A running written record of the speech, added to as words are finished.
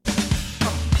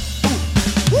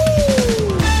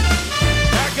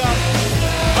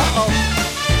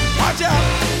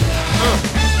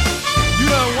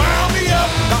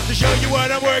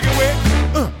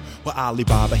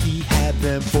Alibaba, he had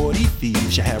them 40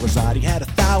 thieves. Scheherazade, he had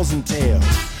 1,000 tales.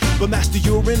 But master,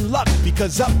 you're in luck,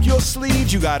 because up your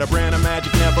sleeves you got a brand of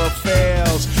magic never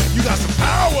fails. You got some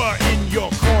power in your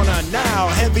corner now,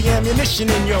 heavy ammunition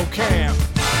in your camp.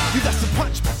 You got some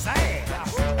punch,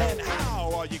 pizzazz, and how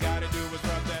all you gotta do is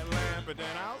rub that lamp, and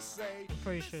then I'll say. I'm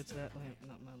pretty sure it's that lamp,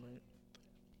 not my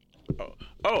lamp.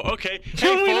 Oh, okay.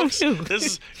 Hey,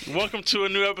 folks, welcome to a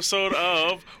new episode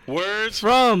of Words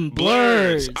from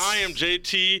Blurs. I am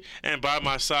JT, and by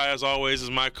my side, as always, is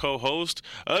my co-host,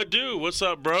 Adu. What's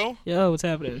up, bro? Yo, what's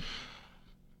happening?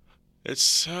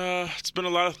 It's been a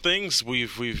lot of things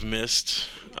we've missed.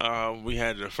 We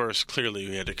had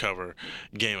to cover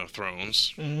Game of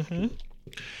Thrones. Mm-hmm.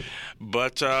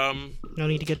 But no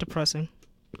need to get depressing.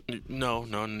 No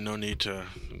need to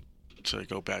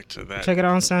go back to that. Check it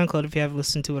out on SoundCloud if you haven't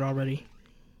listened to it already.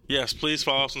 Yes, please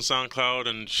follow us on SoundCloud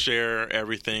and share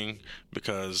everything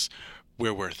because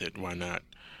we're worth it. Why not?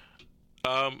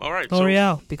 All right.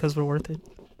 L'Oreal, because we're worth it.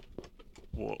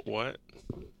 What?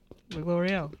 Like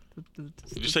L'Oreal.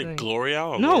 Did you say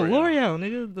L'Oreal? No, L'Oreal.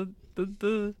 Nigga,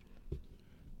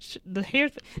 the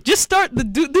hair. Just start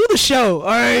do the show. All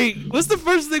right. What's the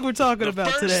first thing we're talking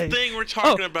about today? The first thing we're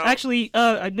talking about. Actually,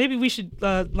 maybe we should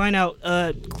line out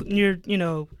near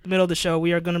the middle of the show.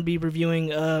 We are going to be reviewing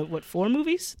 4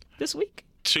 movies this week.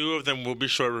 2 of them will be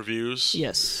short reviews.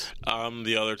 Yes.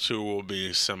 The other 2 will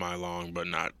be semi-long, but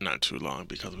not too long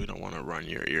because we don't want to run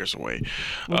your ears away.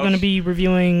 We're going to be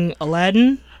reviewing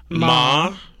Aladdin,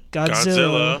 Ma,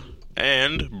 Godzilla,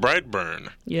 and Brightburn.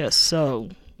 Yes. So.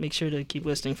 Make sure to keep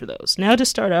listening for those. Now to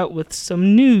start out with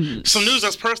some news. Some news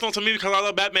that's personal to me because I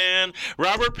love Batman.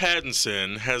 Robert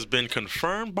Pattinson has been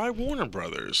confirmed by Warner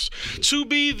Brothers to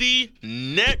be the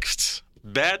next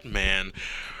Batman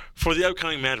for the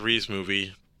upcoming Matt Reeves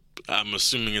movie. I'm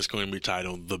assuming it's going to be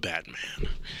titled The Batman.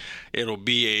 It'll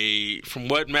be from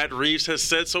what Matt Reeves has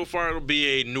said so far, it'll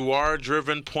be a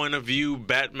noir-driven point of view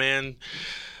Batman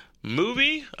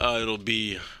movie. It'll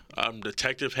be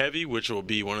detective heavy, which will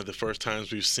be one of the first times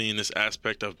we've seen this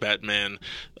aspect of Batman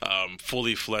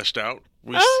fully fleshed out.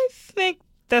 I think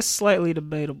that's slightly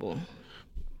debatable.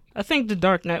 I think The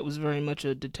Dark Knight was very much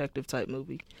a detective type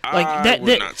movie. I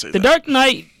would not say The that. Dark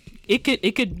Knight, it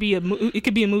could be a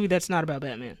movie that's not about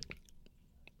Batman.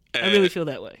 I really feel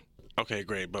that way. Okay,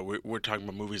 great, but we're talking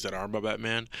about movies that are about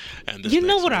Batman, and this. You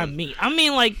know what I mean? I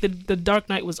mean, like the Dark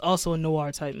Knight was also a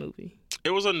noir type movie. It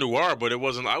was a noir, but it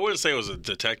wasn't. I wouldn't say it was a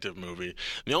detective movie.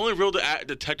 The only real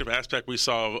detective aspect we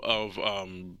saw of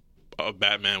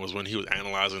Batman was when he was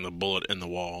analyzing the bullet in the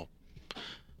wall.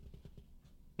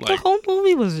 The whole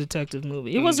movie was a detective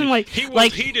movie. It wasn't like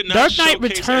he did not Dark Knight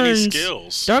showcase Returns. Any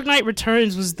skills. Dark Knight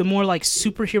Returns was the more like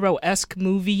superhero-esque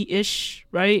movie-ish,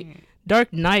 right?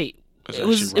 Dark Knight. It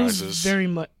was very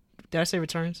much. Did I say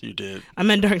Returns? You did. I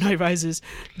meant Dark Knight Rises.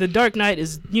 The Dark Knight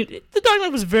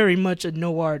was very much a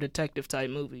noir detective type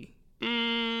movie.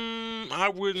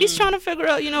 I wouldn't. He's trying to figure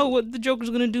out, what the Joker's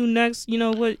gonna do next.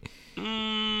 What?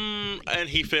 And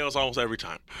he fails almost every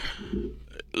time.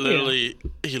 Literally,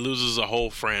 he loses a whole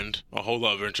friend, a whole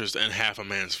love interest, and half a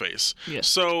man's face. Yeah.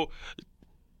 So.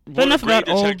 But what a great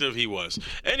detective he was.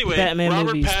 Anyway, Batman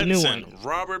Robert movies, the new Pattinson. one.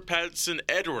 Robert Pattinson,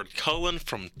 Edward Cullen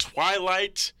from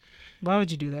Twilight. Why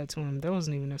would you do that to him? That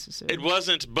wasn't even necessary. It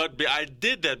wasn't, but I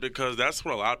did that because that's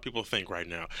what a lot of people think right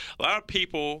now. A lot of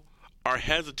people are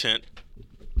hesitant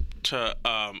to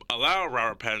allow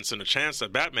Robert Pattinson a chance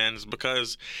at Batman is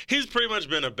because he's pretty much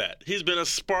been a bat. He's been a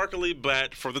sparkly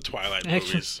bat for the Twilight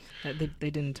movies. They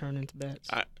didn't turn into bats.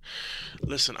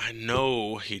 Listen, I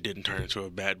know he didn't turn into a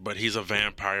bat, but he's a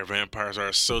vampire. Vampires are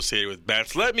associated with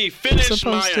bats. Let me finish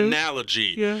my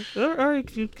analogy. Yeah, all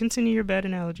right, you continue your bat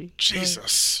analogy.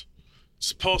 Jesus. It's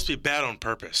supposed to be bad on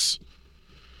purpose.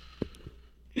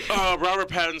 Robert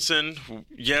Pattinson,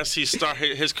 yes,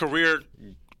 his career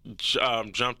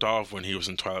jumped off when he was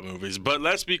in Twilight movies. But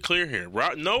let's be clear here.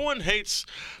 No one hates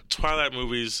Twilight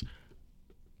movies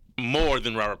more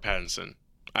than Robert Pattinson.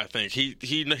 I think he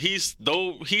has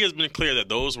been clear that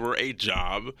those were a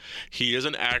job. He is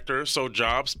an actor, so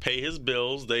jobs pay his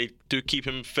bills. They do keep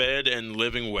him fed and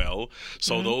living well.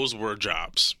 So those were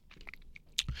jobs.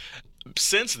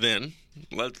 Since then,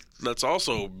 let's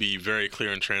also be very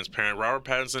clear and transparent. Robert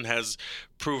Pattinson has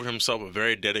proven himself a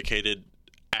very dedicated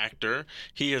actor.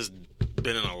 He has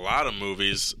been in a lot of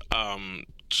movies,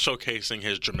 showcasing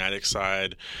his dramatic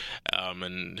side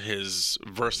and his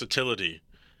versatility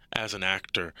as an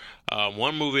actor.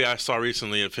 One movie I saw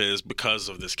recently of his because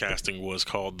of this casting was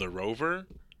called The Rover.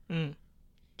 And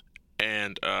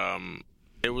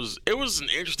it was an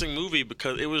interesting movie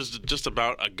because it was just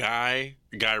about a guy,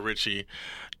 Guy Ritchie,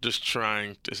 just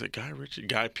trying. Is it Guy Ritchie?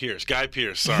 Guy Pearce. Guy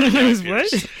Pearce. Sorry, Guy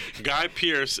Pearce. What? Guy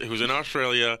Pearce, who's in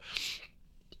Australia,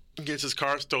 gets his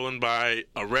car stolen by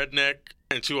a redneck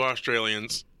and 2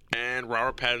 Australians, and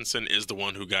Robert Pattinson is the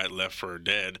one who got left for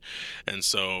dead, and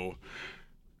so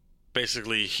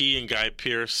basically he and Guy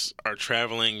Pearce are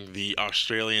traveling the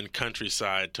Australian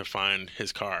countryside to find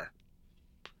his car,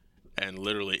 and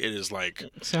literally it is like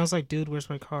sounds like Dude, Where's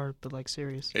My Car, but like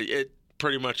serious. It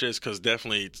pretty much is, because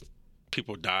definitely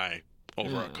people die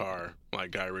over a car.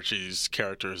 Like Guy Ritchie's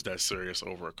character is that serious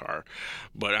over a car.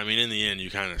 But I mean, in the end, you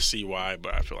kind of see why.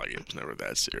 But I feel like it was never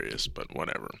that serious. But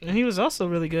whatever. And he was also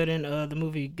really good in the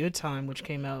movie Good Time, which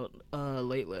came out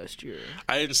late last year.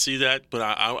 I didn't see that, but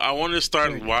I wanted to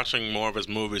start watching more of his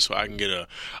movies so I can get a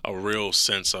real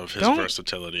sense of his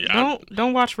versatility.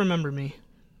 Don't watch Remember Me.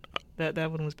 That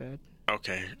one was bad.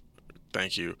 Okay.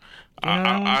 Thank you.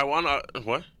 I want to...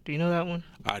 What? Do you know that one?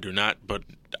 I do not, but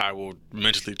I will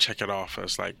mentally check it off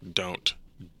as like, don't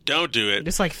do it.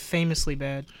 It's like famously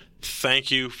bad. Thank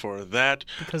you for that.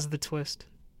 Because of the twist.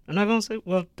 I'm not going to say...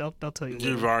 Well, I'll tell you later.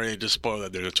 You've already just spoiled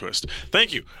that there's a twist.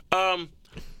 Thank you.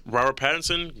 Robert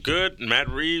Pattinson, good. Matt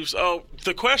Reeves. Oh,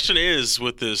 the question is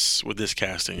with this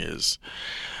casting is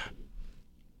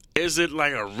it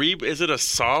like is it a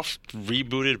soft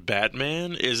rebooted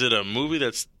Batman? Is it a movie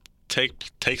that's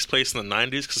takes place in the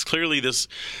 90s? Because clearly this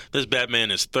Batman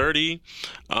is 30.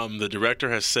 The director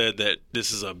has said that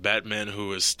this is a Batman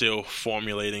who is still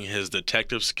formulating his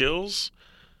detective skills,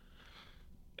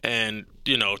 and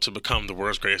to become the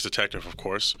world's greatest detective, of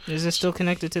course. Is it still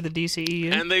connected to the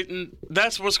DCEU? And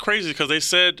that's what's crazy, because they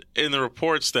said in the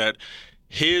reports that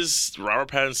Robert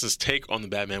Pattinson's take on the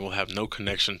Batman will have no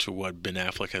connection to what Ben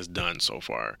Affleck has done so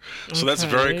far. So that's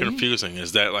very confusing.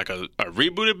 Is that like a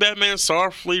rebooted Batman,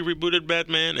 softly rebooted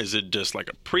Batman? Is it just like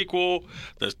a prequel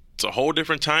that's a whole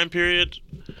different time period?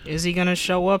 Is he going to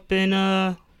show up in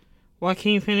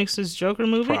Joaquin Phoenix's Joker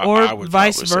movie? Or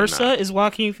vice versa? Is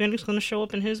Joaquin Phoenix going to show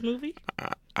up in his movie?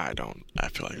 I don't. I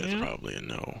feel like that's probably a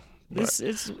no.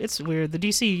 It's weird. The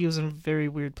DCEU is in a very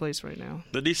weird place right now.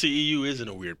 The DCEU is in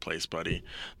a weird place, buddy.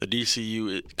 The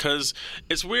DCEU, because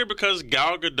it's weird because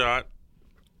Gal Gadot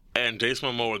and Jason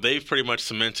Momoa, they've pretty much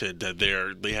cemented that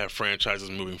they have franchises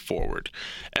moving forward.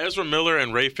 Ezra Miller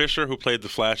and Ray Fisher, who played the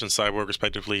Flash and Cyborg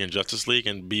respectively in Justice League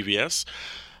and BVS,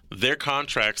 their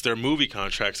movie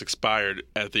contracts expired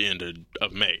at the end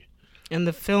of May. And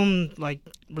the film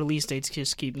release dates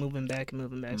just keep moving back, so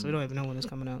we don't even know when it's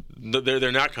coming out.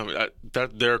 They're not coming.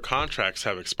 Their contracts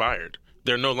have expired.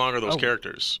 They're no longer those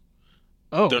characters.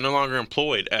 Oh, they're no longer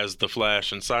employed as the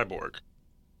Flash and Cyborg.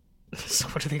 So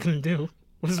what are they going to do?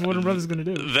 What is Warner Brothers going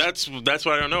to do? That's what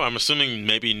I don't know. I'm assuming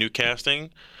maybe new casting.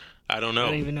 I don't know.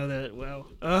 I don't even know that. Wow.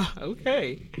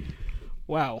 Okay.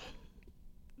 Wow.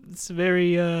 It's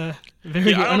very unorganized.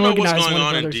 I don't know what's going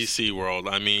on in DC world.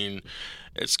 I mean,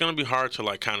 it's going to be hard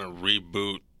to kind of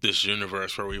reboot this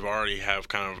universe where we've already have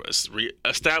kind of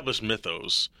established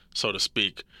mythos, so to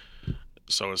speak.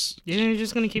 So you're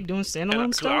just going to keep doing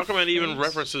standalone stuff? Aquaman even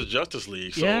references Justice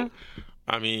League. So, yeah.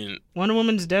 I mean, Wonder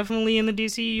Woman's definitely in the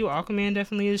DCU. Aquaman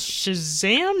definitely is.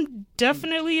 Shazam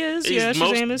definitely is. Yeah,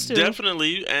 Shazam is too.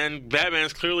 Definitely, and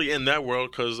Batman's clearly in that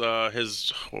world because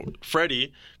his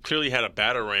Freddy clearly had a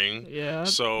Batarang. Yeah.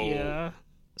 So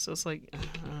it's like,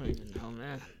 I don't even know,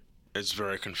 man. It's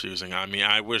very confusing. I mean,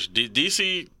 I wish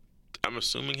DC, I'm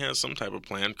assuming, has some type of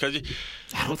plan. Because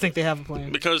I don't think they have a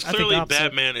plan. Because clearly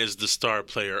Batman is the star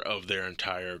player of their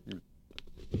entire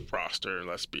roster.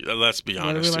 Let's be honest.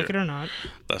 Whether we like it or not.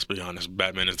 Let's be honest.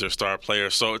 Batman is their star player.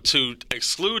 So to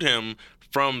exclude him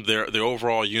from the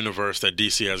overall universe that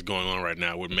DC has going on right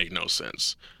now would make no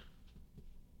sense.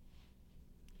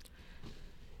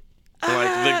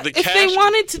 If they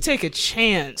wanted to take a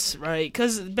chance, right?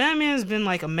 Because Batman's been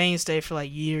a mainstay for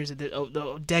years,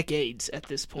 decades at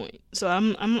this point.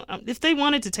 So if they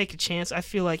wanted to take a chance, I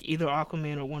feel like either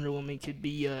Aquaman or Wonder Woman could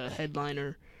be a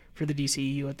headliner for the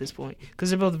DCEU at this point, because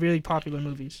they're both really popular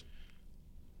movies.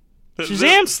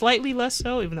 Shazam slightly less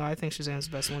so, even though I think Shazam's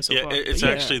the best one so far. It's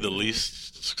actually the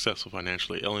least successful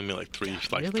financially. It only made really?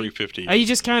 350. Are you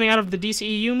just counting out of the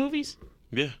DCEU movies?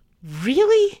 Yeah.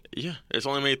 Really? Yeah, it's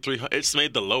only made 300. It's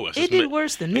made the lowest. It did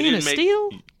worse than Man of Steel?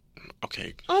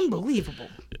 Okay. Unbelievable.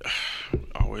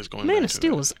 Always going Man of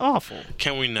Steel is awful.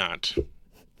 Can we not?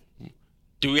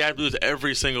 Do we have to do this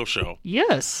every single show?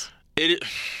 Yes.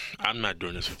 I'm not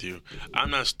doing this with you. I'm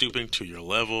not stooping to your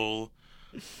level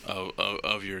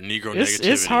of your Negro negativity.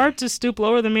 It's hard to stoop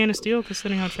lower than Man of Steel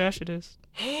considering how trash it is.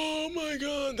 Oh my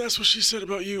God, that's what she said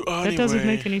about you. That doesn't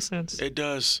make any sense. It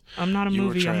does. I'm not a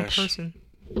movie, I'm a person.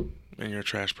 And you're a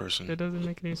trash person. That doesn't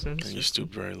make any sense. And you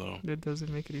stoop very low. That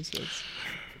doesn't make any sense.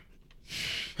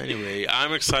 Anyway,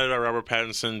 I'm excited about Robert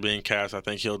Pattinson being cast. I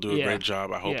think he'll do a great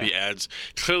job. I hope he adds.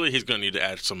 Clearly, he's going to need to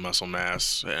add some muscle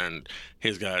mass, and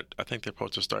he's got. I think they're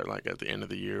supposed to start like at the end of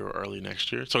the year or early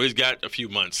next year. So he's got a few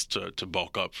months to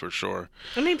bulk up for sure.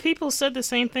 I mean, people said the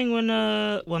same thing when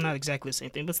well, not exactly the same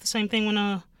thing, but it's the same thing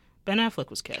when Ben Affleck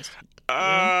was cast.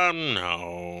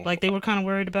 No. Like, they were kind of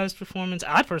worried about his performance.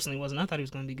 I personally wasn't. I thought he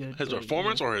was going to be good. His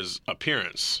performance or his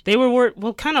appearance? They were worried.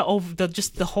 Well, kind of over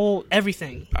the whole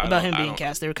everything about him being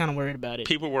cast. They were kind of worried about it.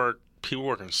 People were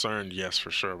concerned, yes,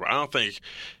 for sure. But I don't think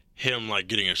him like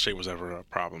getting in shape was ever a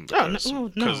problem.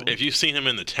 Because if you've seen him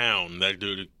in The Town, that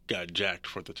dude got jacked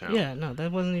for The Town. Yeah, no,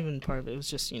 that wasn't even part of it. It was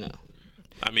just,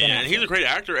 I mean, and he's a great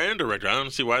actor and director. I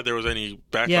don't see why there was any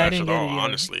backlash at all,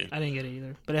 honestly. I didn't get it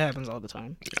either, but it happens all the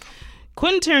time. Yeah.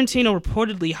 Quentin Tarantino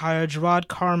reportedly hired Gerard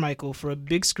Carmichael for a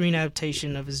big screen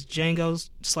adaptation of his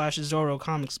Django/Zorro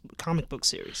comic book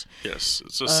series. Yes,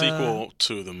 it's a sequel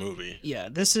to the movie. Yeah,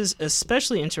 this is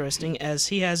especially interesting as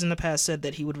he has in the past said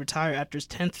that he would retire after his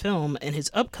 10th film, and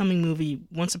his upcoming movie,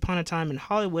 Once Upon a Time in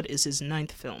Hollywood, is his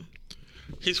 9th film.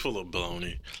 He's full of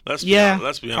baloney. Let's be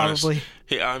honest. Probably.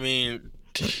 I mean,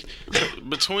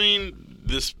 between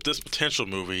this potential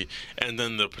movie and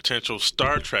then the potential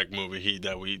Star Trek movie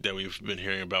that we've been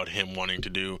hearing about him wanting to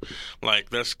do, like,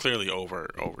 that's clearly over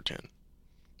 10.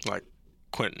 Like,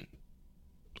 Quentin,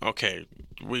 okay,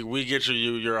 we get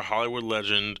you. You're a Hollywood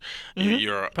legend. Mm-hmm.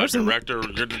 You're a director.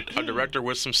 You're a director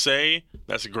with some say.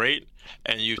 That's great,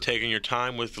 and you've taken your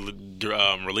time with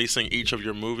releasing each of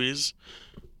your movies.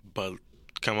 But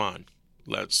come on,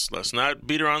 let's not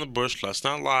beat around the bush. Let's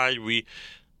not lie.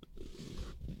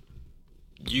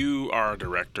 You are a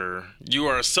director. You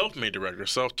are a self-made director,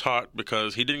 self-taught,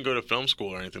 because he didn't go to film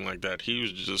school or anything like that. He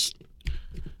was just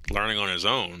learning on his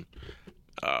own.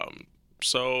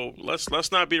 So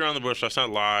let's not beat around the bush. Let's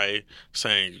not lie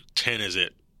saying 10 is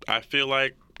it. I feel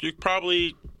like you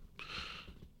probably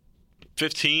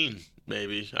 15,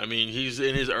 maybe. I mean, he's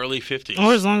in his early 50s.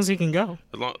 Or as long as he can go.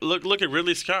 Look at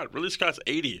Ridley Scott. Ridley Scott's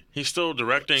 80. He's still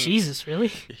directing. Jesus, really?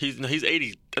 He's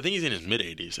 80. I think he's in his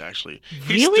mid-80s, actually.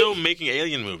 Really? He's still making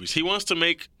alien movies.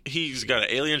 He's got an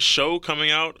alien show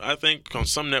coming out, I think, on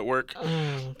some network.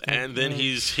 And then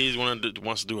he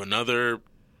wants to do another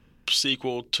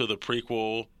sequel to the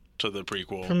prequel to the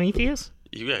prequel. Prometheus?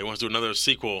 Yeah, he wants to do another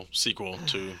sequel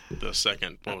to the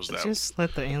second. What was that? Just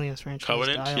let the Aliens franchise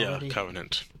Covenant? die already. Yeah,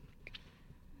 Covenant.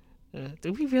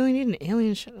 Do we really need an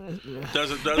alien show?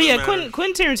 Doesn't but yeah, matter.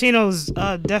 Quentin Tarantino's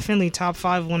definitely top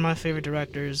 5, one of my favorite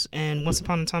directors, and Once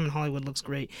Upon a Time in Hollywood looks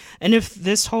great. And if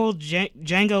this whole Django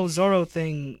Zorro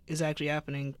thing is actually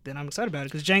happening, then I'm excited about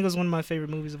it, because Django's one of my favorite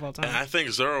movies of all time. And I think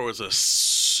Zorro is a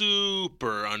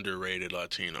super underrated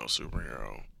Latino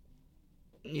superhero.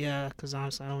 Yeah, because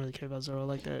honestly, I don't really care about Zorro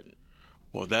like that.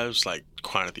 Well, that was like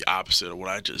kind of the opposite of what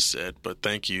I just said, but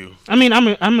thank you. I mean,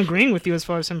 I'm agreeing with you as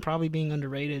far as him probably being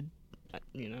underrated, but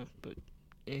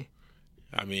yeah.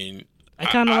 I mean,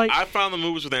 I found the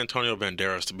movies with Antonio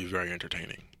Banderas to be very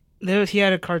entertaining. He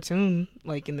had a cartoon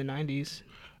like in the 90s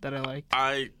that I liked.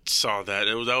 I saw that.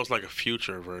 That was like a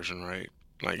future version, right?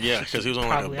 Like, yeah, because he was on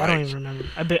like a bike. I don't even remember.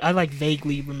 I like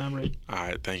vaguely remember it. All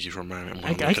right, thank you for reminding me.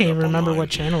 I can't even remember what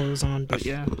channel it was on, but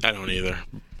yeah. I don't either.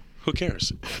 Who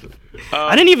cares?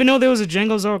 I didn't even know there was a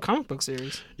Django Zorro comic book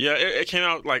series. Yeah, it came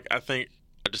out, like, I think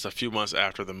just a few months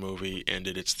after the movie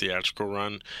ended its theatrical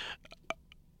run.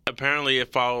 Apparently,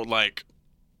 it followed, like,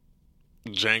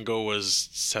 Django was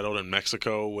settled in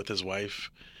Mexico with his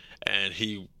wife, and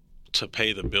he, to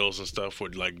pay the bills and stuff,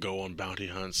 would, like, go on bounty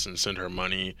hunts and send her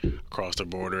money across the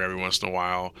border every once in a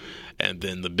while. And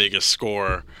then the biggest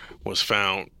score was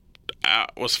found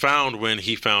when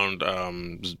he found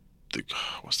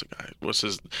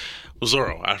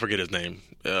Zorro. I forget his name.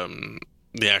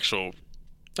 The actual.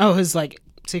 Oh, his like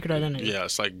secret identity. Yeah,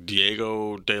 it's like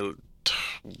Diego de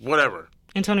whatever.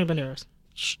 Antonio Banderas.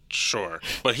 Sure,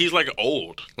 but he's like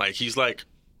old. Like he's like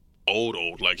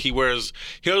old. Like he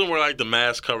doesn't wear like the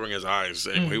mask covering his eyes.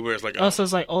 He wears like. So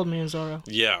it's like old man Zorro.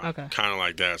 Yeah. Okay. Kind of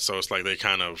like that. So it's like they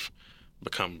kind of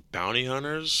become bounty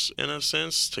hunters in a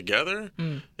sense together.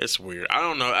 It's weird. I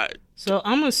don't know. So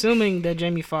I'm assuming that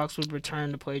Jamie Foxx would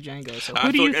return to play Django. So who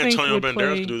I do feel you like think Antonio would Banderas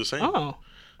play... would do the same. Oh,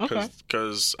 okay.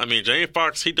 Because I mean, Jamie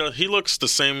Foxx, he looks the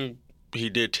same he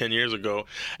did 10 years ago,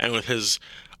 and with his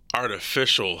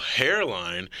artificial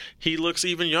hairline, he looks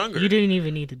even younger. You didn't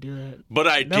even need to do that. But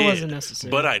I did. That wasn't necessary.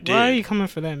 But I did. Why are you coming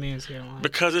for that man's hairline?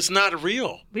 Because it's not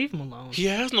real. Leave him alone. He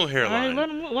has no hairline. All right, let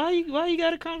him. Why you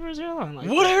gotta come for his hairline like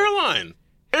what that? hairline?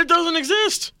 It doesn't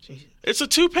exist. It's a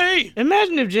toupee.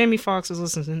 Imagine if Jamie Foxx is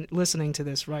listening to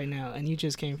this right now, and you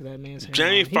just came for that man's hair.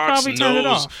 Jamie He probably turned it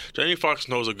off. Jamie Foxx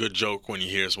knows a good joke when he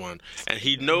hears one, and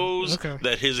he knows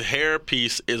that his hair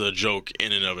piece is a joke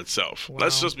in and of itself. Wow.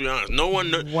 Let's just be honest. No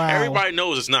one, everybody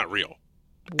knows it's not real.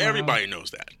 Wow. Everybody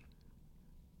knows that.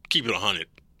 Keep it 100.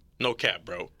 No cap,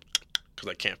 bro. Because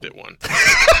I can't fit one.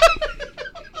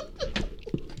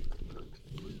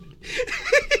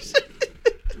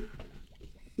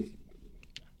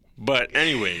 But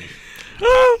anyway,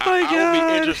 I would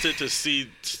be interested to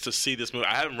see this movie.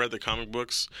 I haven't read the comic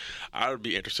books. I would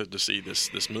be interested to see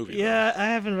this movie. Yeah, though. I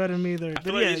haven't read them either. I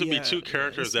feel like these would be two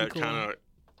characters that cool. kind of,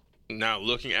 now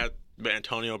looking at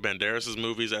Antonio Banderas'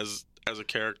 movies as a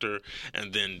character,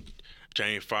 and then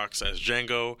Jamie Foxx as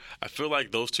Django, I feel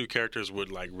like those two characters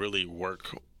would like really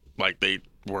work, like they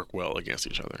work well against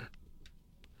each other.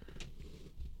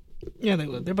 Yeah, they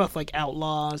would. They're both like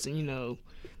outlaws, and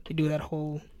they do that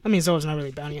whole. I mean, Zorro's not really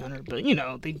a bounty hunter, but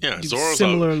they do Zorro's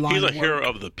similar line. He's a of hero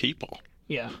work. of the people.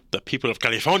 Yeah, the people of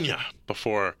California.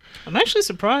 Before I'm actually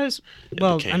surprised.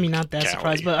 Well, I mean, not that Cali.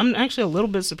 surprised, but I'm actually a little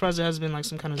bit surprised there hasn't been like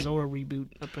some kind of Zorro reboot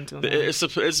up until now.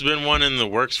 It's been one in the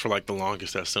works for like the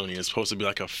longest at Sony. It's supposed to be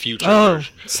like a future.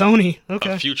 version. Sony.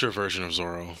 Okay. A future version of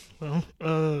Zorro. Well,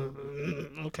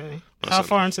 okay. How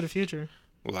far into the future?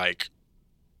 Like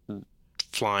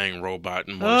flying robot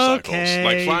motorcycles. Okay.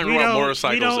 Like flying robot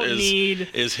motorcycles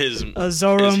is his a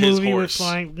Zorro movie horse. with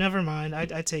flying. Never mind.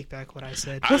 I take back what I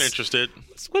said. I'm interested.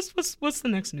 What's the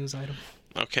next news item?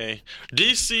 Okay.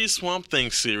 DC Swamp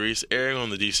Thing series airing on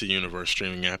the DC Universe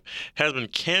streaming app has been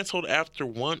canceled after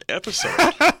one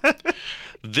episode.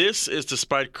 This is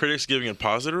despite critics giving it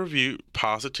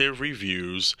positive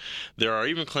reviews. There are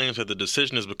even claims that the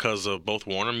decision is because of both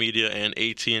Warner Media and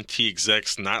AT&T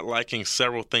execs not liking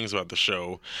several things about the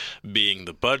show, being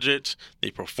the budget, the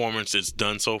performance it's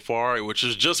done so far, which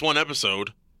is just one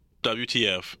episode,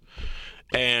 WTF,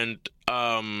 and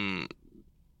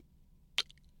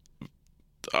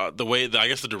the way, I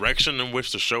guess, the direction in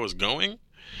which the show is going.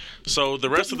 So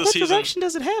the rest of the season. What direction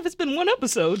does it have? It's been one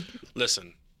episode.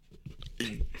 Listen,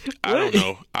 I don't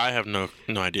know. I have no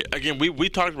idea. Again, we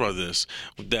talked about this.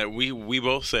 That we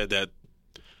both said that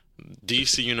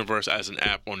DC Universe as an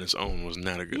app on its own was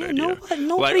not a good idea.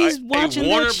 Nobody's watching a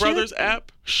Warner that Brothers shit.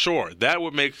 app, sure, that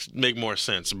would make more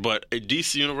sense. But a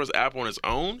DC Universe app on its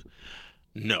own,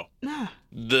 no. Nah.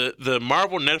 The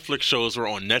Marvel Netflix shows were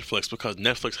on Netflix because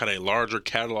Netflix had a larger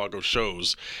catalog of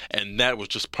shows, and that was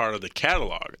just part of the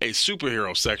catalog, a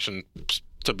superhero section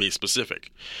to be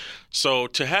specific. So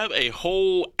to have a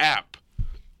whole app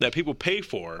that people pay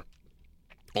for,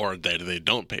 or that they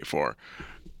don't pay for,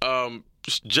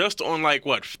 just on like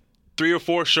what, 3 or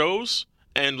 4 shows,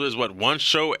 and was what, one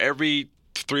show every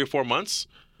 3 or 4 months?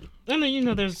 I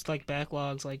mean, there's like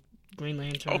backlogs like Green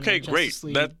Lantern. Okay, great.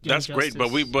 That's great.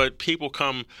 Justice. But people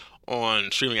come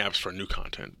on streaming apps for new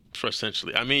content, for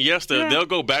essentially. I mean, yes, they'll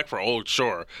go back for old,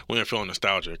 sure, when they're feeling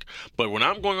nostalgic. But when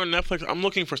I'm going on Netflix, I'm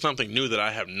looking for something new that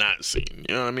I have not seen.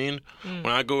 You know what I mean? When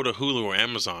I go to Hulu or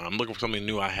Amazon, I'm looking for something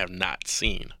new I have not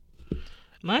seen.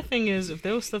 My thing is, if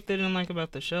there was stuff they didn't like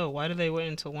about the show, why did they wait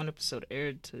until one episode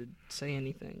aired to say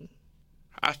anything?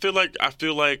 I feel like.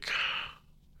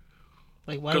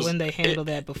 Like, why wouldn't they handle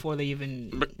that before they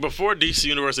even... Before DC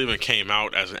Universe even came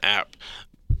out as an app,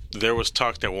 there was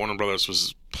talk that Warner Brothers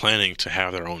was planning to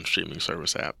have their own streaming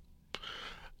service app.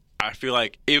 I feel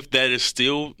like if that is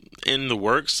still in the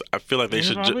works, I feel like they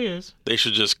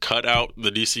should just cut out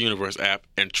the DC Universe app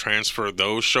and transfer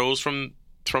those shows from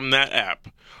that app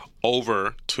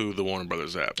over to the Warner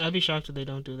Brothers app. I'd be shocked if they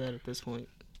don't do that at this point.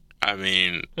 I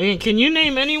mean, can you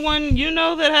name anyone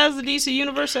that has the DC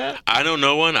Universe app? I know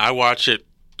no one. I watch it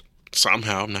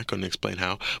somehow. I'm not going to explain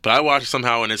how, but I watch it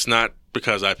somehow, and it's not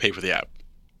because I pay for the app.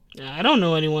 Yeah, I don't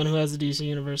know anyone who has the DC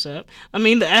Universe app. I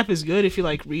mean, the app is good if you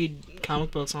like read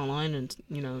comic books online and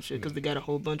shit, because they got a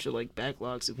whole bunch of like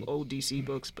backlogs of old DC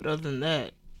books. But other than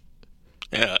that,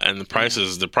 yeah, and the price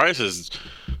is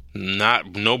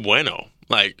not no bueno.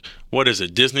 Like, what is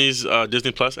it? Disney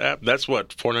Plus app? That's what,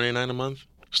 $4.99 a month.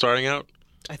 Starting out,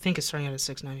 I think it's starting out at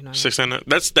 $6.99. $6.99.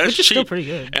 That's which is cheap. Still pretty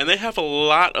good. And they have a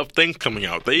lot of things coming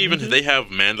out. They even they have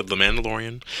The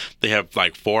Mandalorian. They have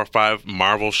like 4 or 5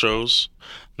 Marvel shows.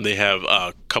 They have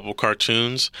a couple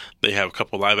cartoons. They have a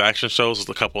couple live action shows.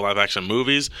 A couple live action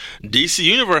movies. DC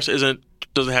Universe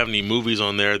doesn't have any movies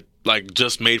on there like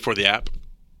just made for the app.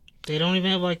 They don't even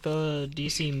have like the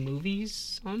DC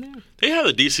movies on there? They have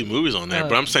the DC movies on there,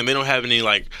 but I'm saying they don't have any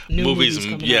like movies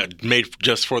made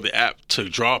just for the app to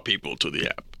draw people to the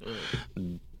app.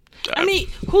 I mean,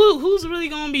 who's really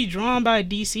gonna be drawn by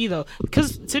DC though?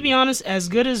 Because to be honest, as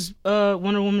good as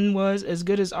Wonder Woman was, as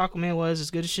good as Aquaman was,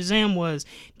 as good as Shazam was,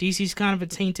 DC's kind of a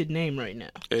tainted name right now.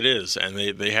 It is, and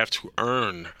they have to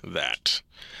earn that.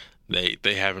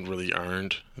 They haven't really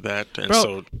earned that, and Bro,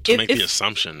 so to make the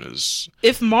assumption is,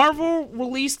 if Marvel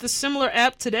released a similar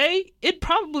app today, it'd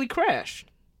probably crash.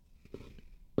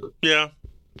 yeah.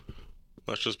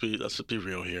 Let's just be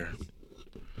real here.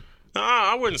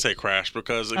 I wouldn't say crash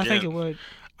because again, I think it would.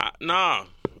 I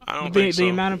don't think so. The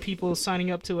amount of people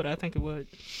signing up to it, I think it would.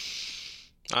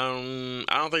 I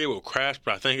don't think it will crash,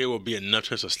 but I think it will be enough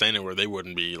to sustain it where they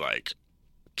wouldn't be like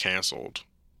canceled.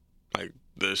 Like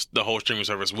the whole streaming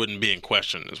service wouldn't be in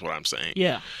question, is what I'm saying.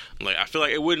 Yeah. Like I feel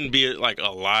like it wouldn't be like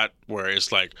a lot where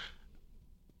it's like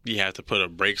you have to put a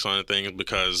brakes on things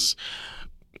because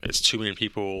it's too many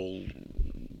people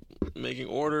making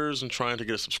orders and trying to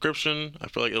get a subscription. I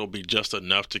feel like it'll be just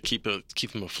enough to keep them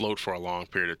afloat for a long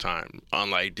period of time.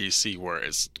 Unlike DC, where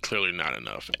it's clearly not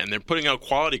enough, and they're putting out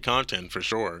quality content for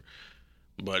sure,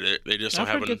 but they just don't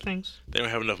have good things. They don't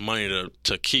have enough money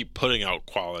to keep putting out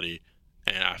quality,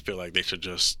 and I feel like they should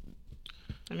just.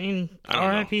 I mean,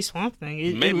 R.I.P. Swamp Thing.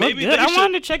 It maybe looked good. I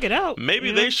wanted to check it out.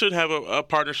 Maybe they should have a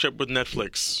partnership with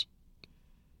Netflix.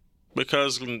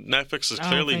 Because Netflix is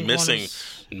clearly missing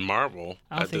Marvel at this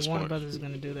point. I don't think Warner Brothers is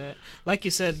going to do that. Like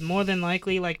you said, more than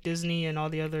likely, like Disney and all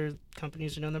the other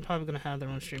companies, they're probably going to have their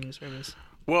own streaming service.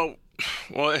 Well,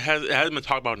 it hasn't been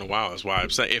talked about in a while. That's why I'm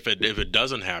saying if it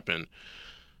doesn't happen,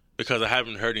 because I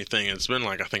haven't heard anything. It's been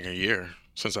like I think a year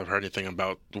since I've heard anything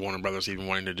about Warner Brothers even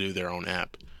wanting to do their own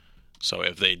app. So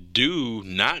if they do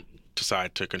not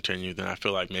decide to continue, then I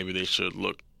feel like maybe they should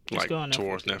look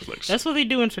towards Netflix. That's what they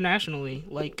do internationally.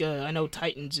 Like I know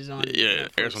Titans is on. Yeah,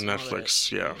 airs on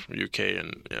Netflix. Yeah, UK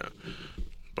and yeah.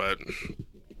 But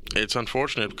it's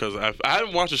unfortunate because I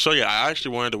haven't watched the show yet. I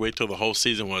actually wanted to wait till the whole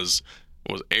season was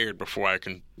aired before I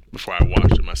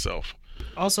watched it myself.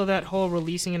 Also, that whole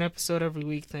releasing an episode every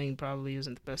week thing probably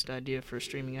isn't the best idea for a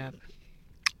streaming app.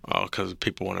 Oh, because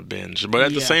people want to binge. But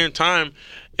at the same time,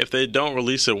 if they don't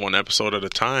release it one episode at a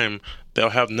time, they'll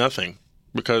have nothing.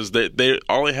 Because they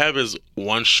all they have is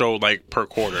one show like per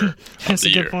quarter. That's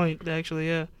a good point, actually,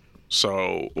 yeah.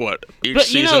 So what? Each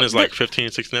season is like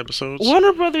 15, 16 episodes?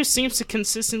 Warner Brothers seems to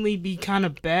consistently be kind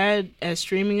of bad at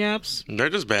streaming apps. They're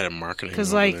just bad at marketing.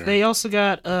 Because they also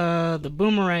got the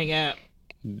Boomerang app,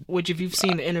 which if you've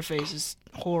seen the interface is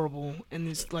horrible and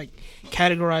it's like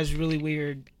categorized really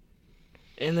weird.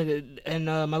 And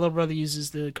my little brother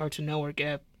uses the Cartoon Network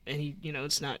app. And he,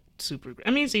 it's not super great.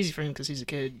 I mean, it's easy for him because he's a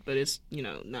kid, but it's,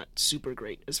 not super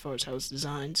great as far as how it's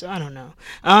designed. So I don't know.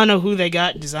 I don't know who they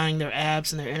got designing their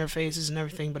apps and their interfaces and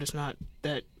everything, but it's not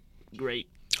that great.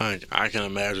 I can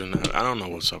imagine that. I don't know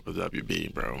what's up with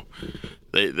WB, bro.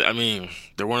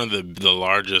 They're one of the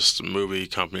largest movie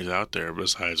companies out there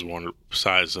besides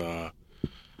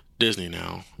Disney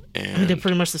now. And they're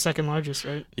pretty much the second largest,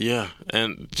 right? Yeah,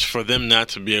 and for them not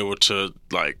to be able to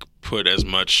like put as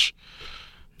much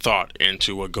thought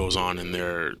into what goes on in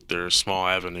their small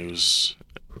avenues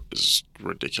is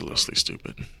ridiculously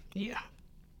stupid. Yeah.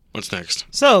 What's next?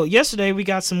 So, yesterday we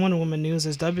got some Wonder Woman news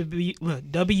as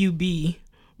WB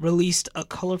released a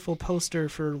colorful poster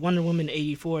for Wonder Woman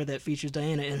 84 that features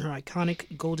Diana in her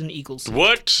iconic golden eagle suit.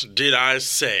 What did I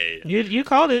say? You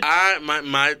called it.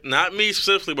 My not me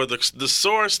specifically, but the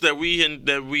source that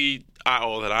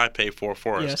I pay for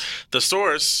us. Yes. The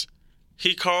source.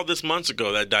 He called this months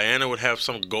ago that Diana would have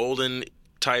some golden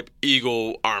type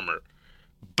eagle armor.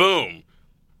 Boom.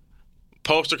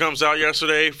 Poster comes out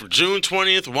yesterday for June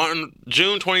 20th,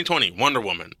 June 2020, Wonder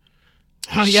Woman.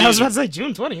 Oh, yeah, I was about to say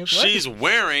June 20th. What? She's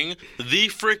wearing the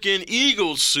freaking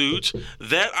eagle suit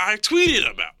that I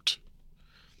tweeted about.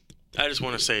 I just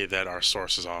want to say that our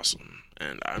source is awesome.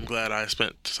 And I'm glad I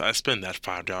spend that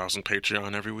 $5 on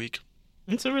Patreon every week.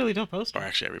 It's a really dope poster. Or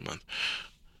actually every month.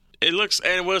 It looks,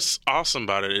 and what's awesome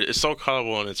about it, it's so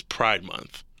colorful and it's Pride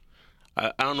Month.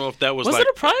 I don't know if that was it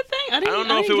a Pride thing? I don't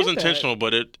know if it was intentional,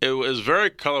 but it was very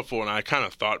colorful, and I kind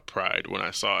of thought Pride when I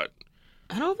saw it.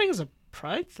 I don't think it's a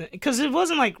Pride thing, because it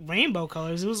wasn't like rainbow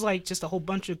colors. It was like just a whole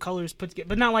bunch of colors put together,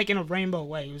 but not like in a rainbow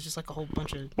way. It was just like a whole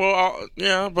bunch of. Well,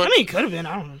 yeah, but it could have been.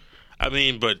 I don't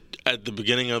know. But at the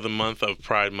beginning of the month of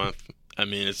Pride Month,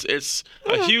 it's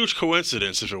a huge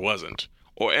coincidence if it wasn't,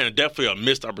 and definitely a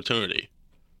missed opportunity.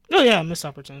 Oh yeah, missed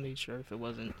opportunity. Sure, if it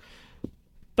wasn't.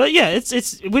 But yeah,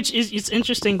 it's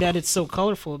interesting that it's so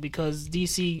colorful because the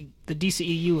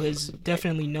DCEU is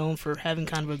definitely known for having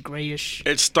kind of a grayish.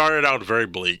 It started out very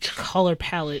bleak. Color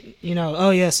palette, Oh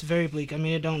yes, very bleak. I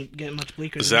mean, it don't get much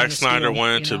bleaker. Zack Snyder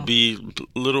wanted to be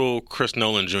little Chris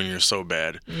Nolan Jr. so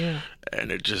bad. Yeah.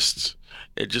 And it just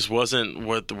wasn't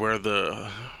where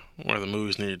the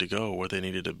movies needed to go, where they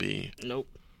needed to be. Nope.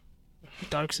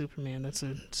 Dark Superman. It's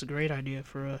a great idea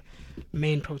for a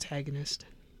main protagonist.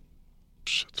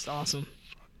 It's awesome.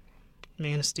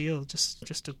 Man of Steel,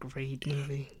 just a great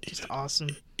movie. Just awesome.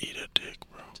 Eat a dick,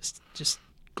 bro. Just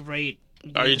great.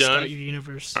 Are you done? Your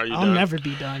universe. Are you I'll done? never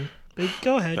be done. But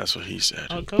go ahead. That's what he said.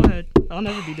 Oh, go ahead. I'll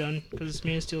never be done because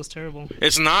Man of Steel is terrible.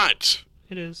 It's not.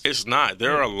 It is. It's not.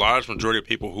 There are a large majority of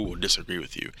people who will disagree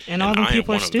with you. And all the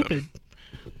people are stupid.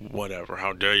 Whatever.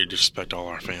 How dare you disrespect all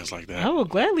our fans like that? I will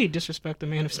gladly disrespect a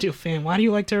Man of Steel fan. Why do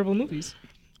you like terrible movies?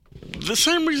 The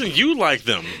same reason you like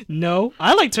them. No,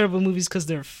 I like terrible movies because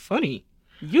they're funny.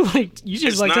 You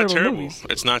just like terrible movies.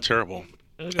 It's not terrible.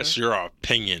 Okay. That's your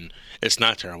opinion. It's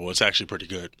not terrible. It's actually pretty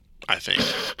good, I think.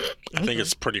 I think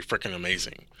it's pretty freaking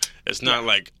amazing. It's not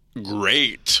like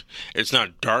great. It's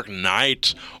not Dark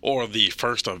Knight or the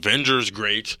first Avengers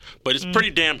great, but it's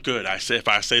pretty damn good. If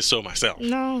I say so myself.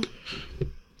 No.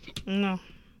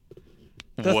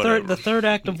 The third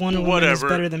act of Wonder Woman is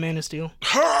better than Man of Steel.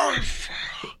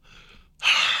 Oh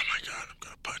my God! I'm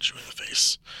gonna punch you in the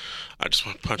face. I just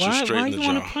want to punch you straight in the jaw. Why you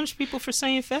want to punch people for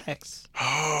saying facts?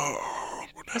 Oh,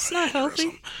 that's not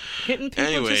healthy. Hitting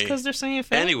people just because they're saying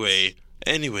facts.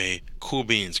 Anyway, Cool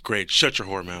Beans, great. Shut your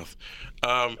whore mouth.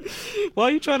 Why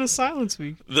are you trying to silence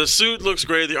me? The suit looks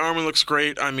great. The armor looks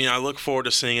great. I mean, I look forward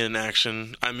to seeing it in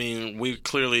action. I mean, we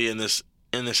clearly in this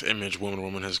image, Wonder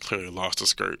Woman has clearly lost a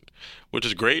skirt, which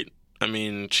is great. I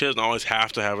mean, she doesn't always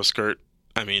have to have a skirt.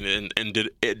 I mean, in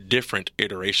different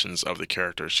iterations of the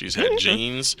character. She's had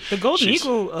jeans. The Golden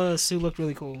Eagle suit looked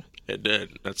really cool. It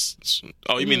did.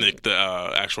 You mean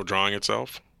the actual drawing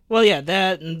itself? Well, yeah,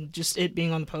 that and just it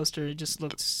being on the poster, it just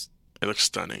looks... It looks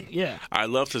stunning. Yeah. I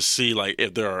love to see, like,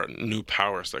 if there are new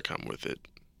powers that come with it.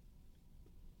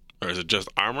 Or is it just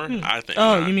armor? I think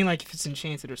not. You mean like if it's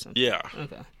enchanted or something? Yeah.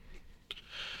 Okay.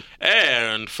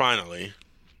 And finally...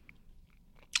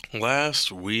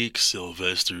 Last week,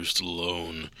 Sylvester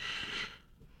Stallone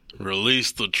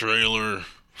released the trailer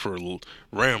for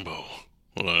Rambo: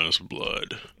 Last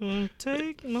Blood. And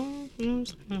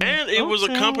it was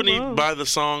accompanied by the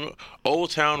song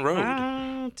Old Town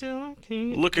Road.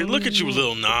 Look at you,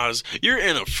 Lil Nas. You're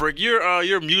in a frig.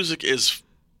 Your music is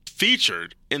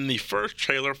featured in the first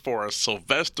trailer for a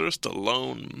Sylvester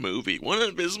Stallone movie. One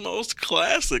of his most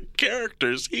classic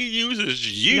characters. He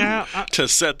uses you to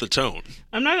set the tone.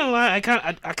 I'm not gonna lie,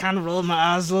 I kind of rolled my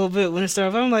eyes a little bit when it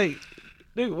started. I'm like,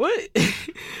 dude, what?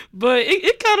 But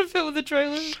it kind of fit with the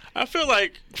trailer. I feel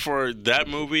like for that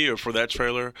movie or for that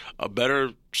trailer, a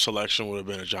better selection would have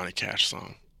been a Johnny Cash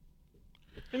song.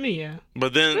 I mean, yeah.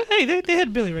 But then... But hey, they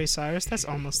had Billy Ray Cyrus. That's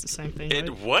almost the same thing, right?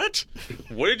 What?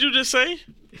 What did you just say?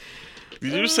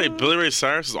 Did you just say Billy Ray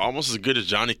Cyrus is almost as good as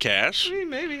Johnny Cash? I mean,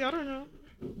 maybe. I don't know.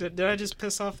 Did I just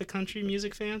piss off the country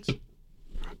music fans?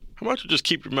 How about you just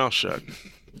keep your mouth shut?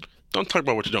 Don't talk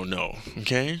about what you don't know,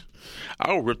 okay?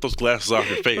 I will rip those glasses off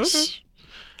your face. Okay.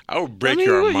 I will break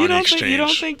your Armani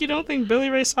exchange. You don't think Billy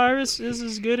Ray Cyrus is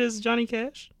as good as Johnny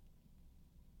Cash?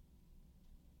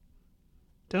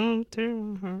 Don't tear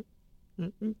my heart.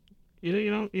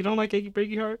 You don't like Achy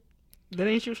Breaky Heart? That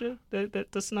ain't your shit?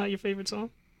 That's not your favorite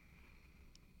song?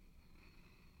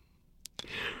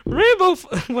 Rainbow,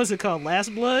 what's it called?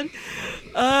 Last Blood?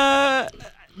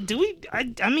 Do we?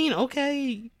 I mean,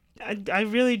 okay. I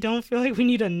really don't feel like we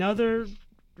need another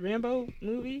Rambo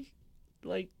movie.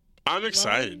 Like, I'm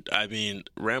excited. I mean,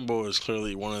 Rambo is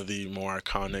clearly one of the more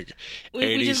iconic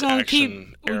 80s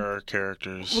action era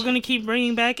characters. We're going to keep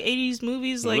bringing back 80s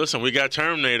movies. Like, listen, we got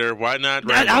Terminator. Why not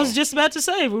Rambo? I was just about to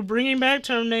say, we're bringing back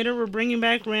Terminator. We're bringing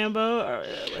back Rambo.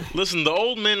 Listen, the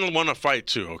old men want to fight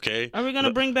too, okay? Are we going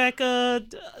to bring back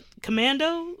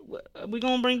Commando? Are we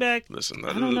going to bring back... Listen,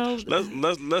 I don't know.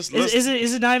 Let's is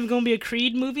it not even going to be a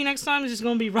Creed movie next time? Is it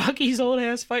going to be Rocky's old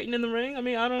ass fighting in the ring? I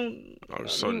mean, I don't...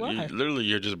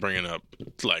 You're just bringing up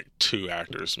like two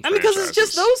actors. I mean, because it's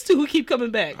just those two who keep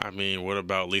coming back. I mean, what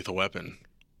about Lethal Weapon?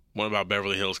 What about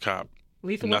Beverly Hills Cop?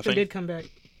 Lethal Weapon did come back.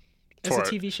 It's a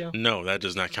TV show. No, that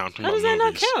does not count. How does that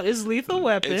not count? It's Lethal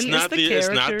Weapon. It's not It's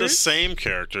not the same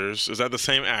characters. Is that the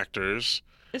same actors?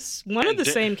 It's one of the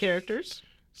same characters.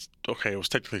 Okay, it was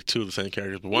technically two of the same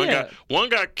characters, but one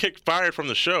got fired from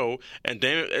the show, and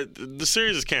the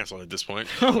series is canceled at this point.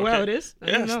 Oh, okay? wow, it is?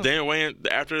 Yes, Daniel Wayne,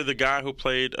 after the guy who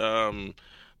played the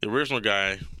original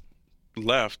guy,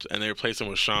 left and they replaced him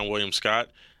with Sean William Scott,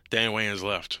 Dan Wayans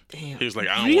left. Damn. He was like,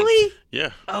 I don't really? want...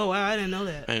 Yeah. Oh, wow, I didn't know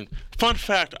that. And fun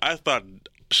fact, I thought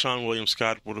Sean William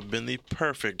Scott would have been the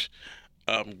perfect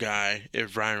guy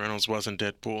if Ryan Reynolds wasn't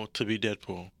Deadpool to be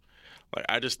Deadpool. Like,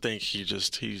 I just think he's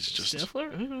just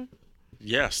Stifler? Mm-hmm.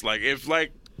 Yes, like if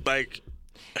like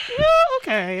Yeah,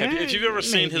 okay. if you've ever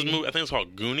seen his maybe. movie, I think it's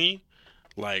called Goonie.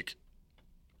 Like,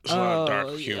 there's a lot of dark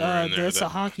humor in there. That's a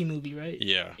hockey movie, right?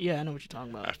 Yeah, Yeah, I know what you're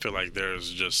talking about. I feel like there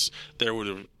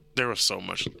was so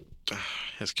much.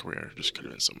 His career just could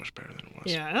have been so much better than it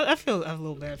was. Yeah, I feel a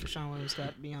little bad for Sean William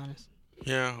Scott, to be honest.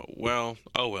 Yeah, well,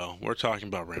 we're talking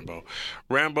about Rambo.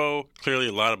 Rambo, clearly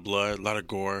a lot of blood, a lot of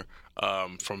gore.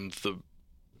 From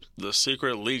the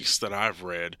secret leaks that I've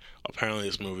read, apparently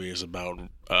this movie is about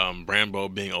Rambo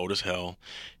being old as hell.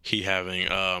 He having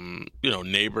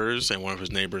neighbors, and one of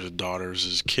his neighbors' daughters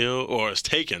is killed or is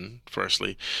taken,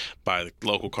 firstly, by the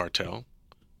local cartel.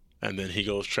 And then he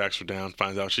goes, tracks her down,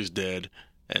 finds out she's dead,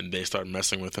 and they start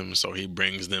messing with him, so he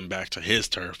brings them back to his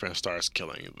turf and starts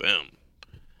killing them.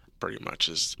 Pretty much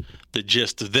is the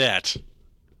gist of that.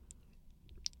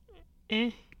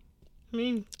 I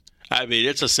mean,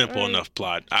 it's a simple enough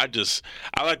plot. I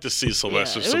like to see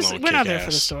Sylvester Stallone kick we're not there for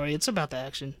the ass. story. It's about the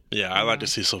action. Yeah, I like to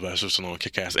see Sylvester Stallone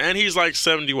kick ass. And he's like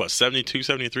 72,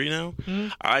 73 now? Mm-hmm.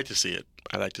 I like to see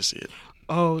it.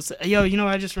 Oh, yo, you know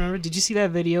what I just remembered? Did you see that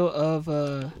video of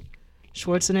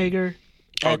Schwarzenegger?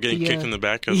 Oh, getting kicked in the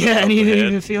back of yeah, the and he didn't head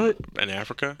even feel it. in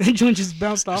Africa? The joint just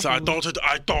bounced off. So I thought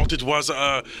it was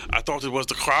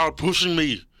the crowd pushing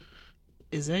me.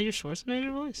 Is that your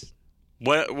Schwarzenegger voice?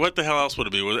 What the hell else would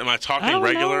it be? Am I talking I don't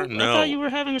regular? know. No. I thought you were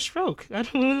having a stroke.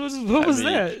 What was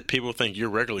that? People think you're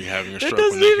regularly having a That stroke when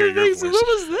doesn't they hear even your make voice. sense. What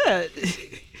was that?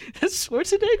 That's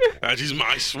Schwarzenegger? He's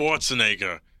my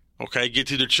Schwarzenegger. Okay, get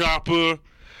to the chopper.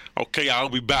 Okay, I'll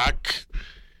be back.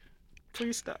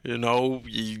 Please stop. You know,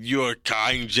 you're a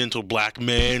kind, gentle black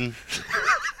man.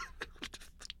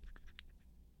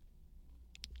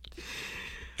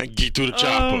 And get to the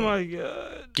chopper. Oh my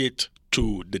god. Get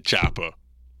to the chopper.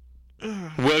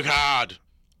 Work hard.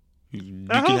 You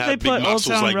I can hope have they big put Old muscles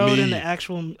Town like Road me. in the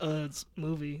actual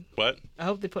movie. What? I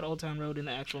hope they put Old Town Road in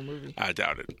the actual movie. I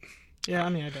doubt it. Yeah, I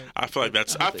mean, I don't. I feel like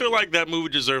I feel like that movie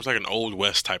deserves like an Old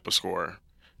West type of score.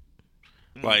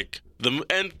 Like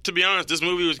and to be honest, this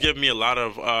movie was giving me a lot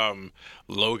of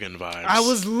Logan vibes. I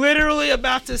was literally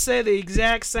about to say the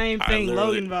exact same thing.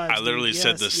 Logan vibes. I literally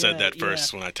dude. said that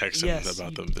first when I texted him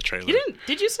about the trailer. You didn't?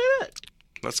 Did you say that?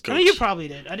 Let's go. I mean, you probably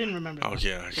did. I didn't remember. Oh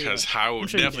yeah, because Yeah. I would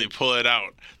sure you definitely did. pull it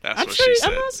out. That's I'm what sure. she said.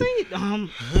 I'm not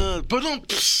saying. But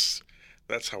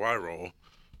that's how I roll.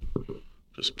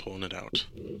 Just pulling it out.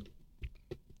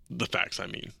 The facts, I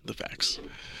mean. The facts.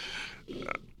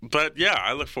 But yeah,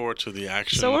 I look forward to the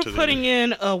action. So we're putting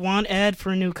in a want ad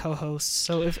for a new co-host.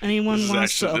 So if anyone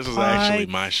wants to apply, this is actually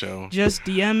my show. just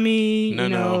DM me.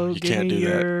 No, you give can't me do that.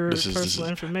 your This is personal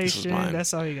information. mine.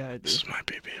 That's all you gotta do. This is my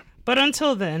baby. But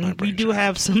until then, we brain do child.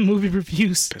 have some movie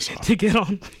reviews Piss off. to get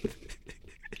on.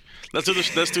 Let's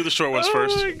do the short ones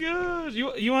first. Oh my god!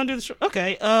 You want to do the short?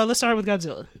 Okay. Let's start with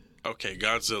Godzilla. Okay,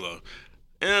 Godzilla.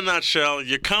 In a nutshell,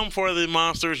 you come for the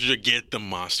monsters, you get the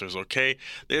monsters. Okay,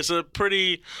 there's a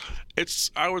pretty.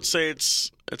 I would say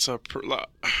it's a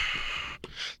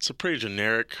pretty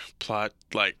generic plot.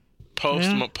 Like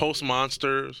post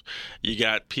monsters, you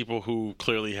got people who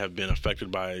clearly have been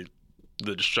affected by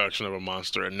the destruction of a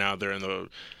monster, and now they're in the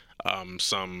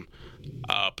some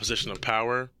position of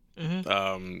power.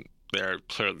 They're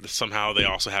clearly somehow they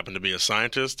also happen to be a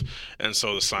scientist, and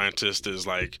so the scientist is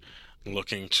like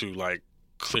looking to like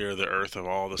clear the earth of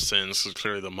all the sins. So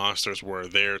clearly the monsters were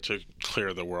there to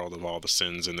clear the world of all the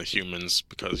sins and the humans,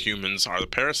 because humans are the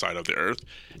parasite of the earth,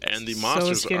 and the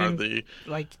monsters are the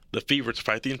fever to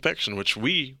fight the infection, which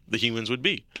we, the humans, would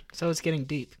be. So it's getting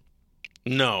deep.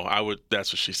 No,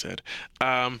 that's what she said.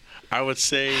 I would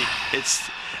say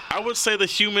the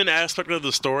human aspect of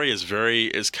the story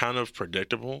is kind of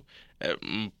predictable.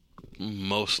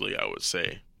 Mostly, I would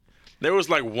say. There was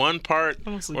like one part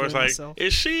where it's like,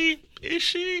 is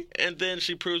she? And then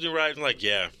she proves me right. And like,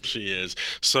 yeah, she is.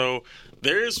 So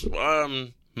there's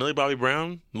Millie Bobby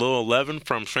Brown, Lil 11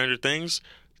 from Stranger Things,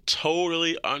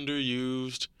 totally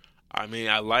underused. I mean,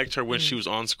 I liked her when she was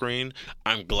on screen.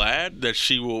 I'm glad that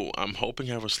I'm hoping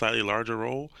have a slightly larger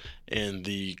role in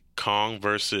the Kong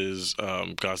versus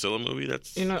Godzilla movie.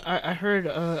 I heard,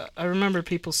 I remember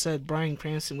people said Bryan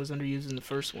Cranston was underused in the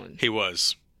first one. He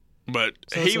was. But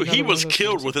So he was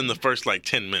killed within the first like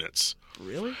 10 minutes.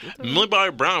 Really? Millie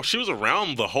Bobby Brown, she was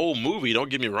around the whole movie, don't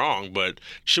get me wrong, but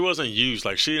she wasn't used.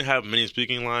 Like, she didn't have many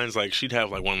speaking lines. Like, she'd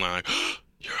have like one line, like,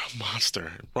 you're a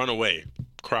monster. Run away.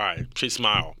 Cry. She'd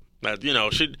smile. That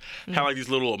she had like these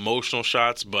little emotional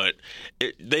shots, but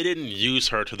they didn't use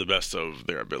her to the best of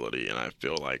their ability, and I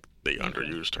feel like they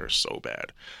underused her so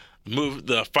bad.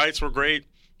 The fights were great.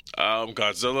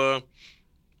 Godzilla,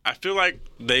 I feel like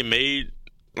they made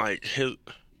they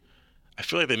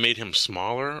made him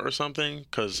smaller or something,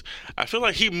 because I feel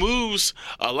like he moves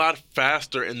a lot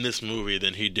faster in this movie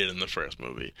than he did in the first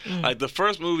movie. Like, the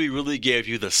first movie really gave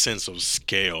you the sense of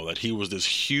scale, that he was this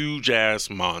huge-ass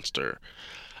monster.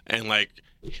 And, like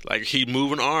he'd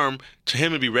move an arm, to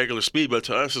him it'd be regular speed, but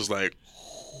to us it's like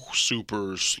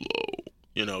super slow,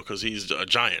 because he's a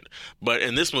giant. But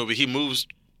in this movie, he moves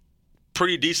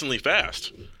pretty decently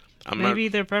fast. Maybe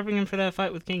they're prepping him for that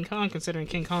fight with King Kong, considering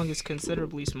King Kong is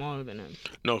considerably smaller than him.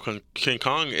 No, King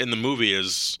Kong in the movie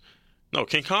is... No,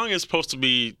 King Kong is supposed to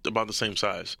be about the same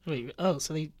size. Wait,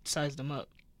 so they sized him up.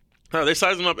 No, they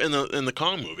sized him up in the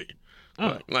Kong movie.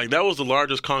 Oh. Like, that was the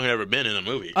largest Kong had ever been in a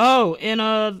movie. Oh, in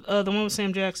the one with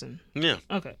Sam Jackson. Yeah.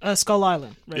 Okay. Skull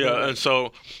Island. Right. And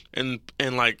so in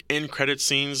like end credit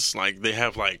scenes, like they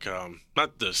have like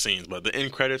not the scenes, but the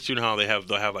end credits. You know how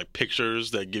they'll have like pictures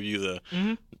that give you the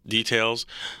details.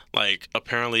 Like,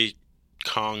 apparently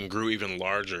Kong grew even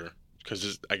larger,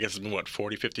 because I guess it's been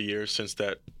 40, 50 years since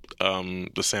that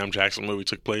the Sam Jackson movie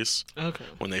took place. Okay.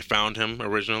 When they found him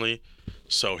originally,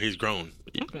 so he's grown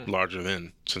larger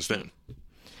since then.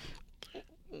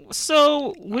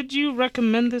 So, would you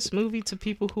recommend this movie to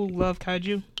people who love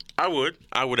kaiju? I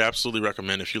would absolutely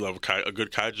recommend, if you love a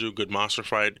good kaiju, good monster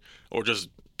fight, or just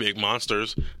big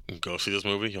monsters, go see this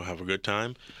movie. You'll have a good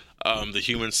time. The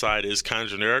human side is kind of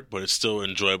generic, but it's still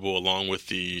enjoyable along with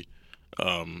the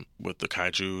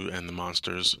kaiju and the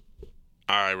monsters.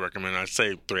 I recommend. I'd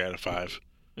say 3 out of 5.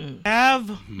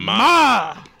 Have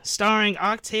Ma, starring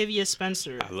Octavia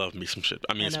Spencer. I love me some shit.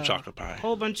 I mean, some chocolate pie. A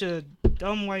whole bunch of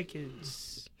dumb white kids.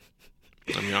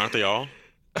 I mean, aren't they all?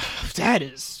 That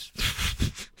is.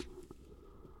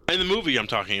 In the movie I'm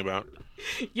talking about.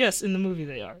 Yes, in the movie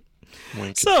they are.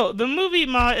 Wink. So, the movie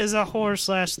Ma is a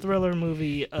horror/thriller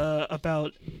movie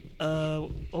about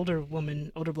older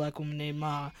black woman named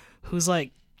Ma, who's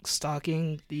like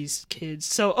stalking these kids.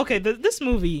 So, okay, this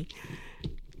movie,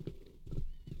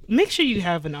 make sure you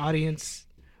have an audience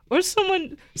or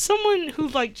someone who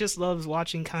like just loves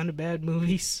watching kind of bad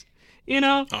movies.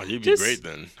 Oh, you'd be great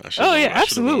then. Oh yeah,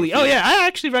 absolutely. Oh yeah, I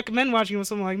actually recommend watching it with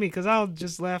someone like me, because I'll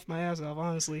just laugh my ass off.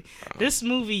 Honestly, this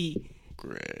movie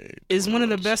is one of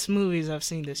the best movies I've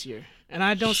seen this year, and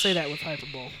I don't say that with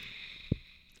hyperbole.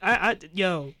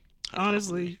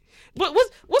 Honestly,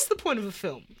 what's the point of a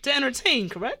film? To entertain,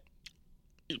 correct?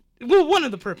 Well, one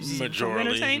of the purposes.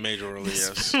 Majorly,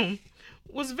 yes. Film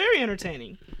was very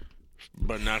entertaining,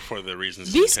 but not for the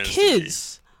reasons. These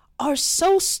kids are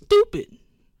so stupid.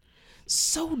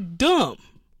 So dumb,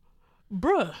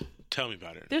 bruh. Tell me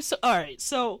about it. All right.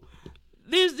 So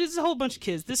there's a whole bunch of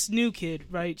kids. This new kid,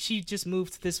 right? She just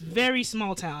moved to this very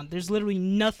small town. There's literally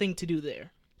nothing to do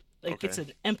there. Like, it's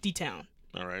an empty town.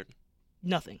 All right.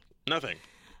 Nothing.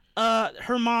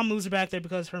 Her mom moves her back there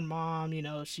because her mom,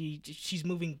 she's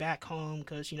moving back home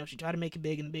because she tried to make it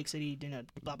big in the big city.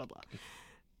 Blah blah blah.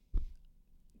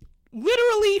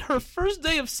 Literally, her first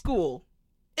day of school.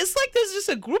 It's like there's just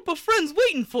a group of friends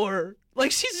waiting for her.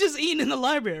 Like, she's just eating in the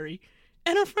library.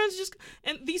 And her friends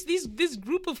this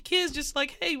group of kids just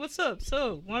like, hey, what's up?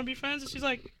 So, want to be friends? And she's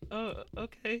like,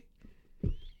 okay.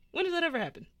 When does that ever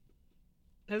happen?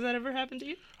 Has that ever happened to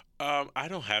you? I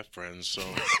don't have friends, so...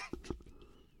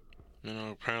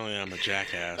 apparently I'm a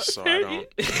jackass, so I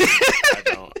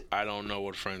don't know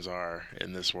what friends are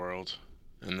in this world,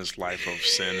 in this life of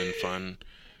sin and fun.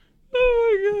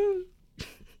 Oh, my God.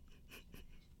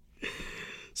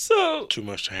 So too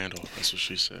much to handle. That's what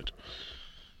she said.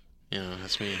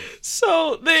 That's me.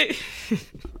 So they,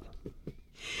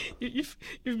 you've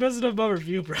messed up my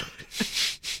review, bro.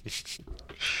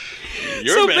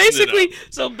 So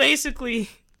basically,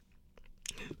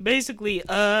 they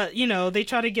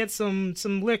try to get some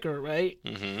liquor, right?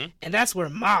 Mm-hmm. And that's where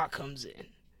Ma comes in,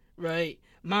 right?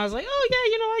 Ma's like, oh yeah,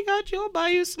 I got you. I'll buy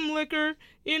you some liquor.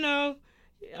 I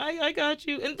got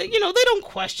you, and they don't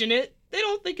question it. They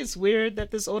don't think it's weird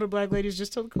that this older black lady's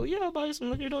just told cool, yeah, I'll buy you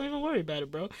some liquor, don't even worry about it,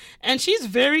 bro. And she's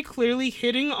very clearly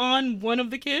hitting on one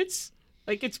of the kids.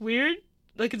 Like, it's weird.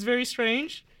 Like, it's very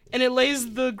strange. And it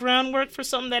lays the groundwork for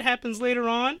something that happens later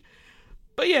on.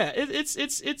 But yeah, it's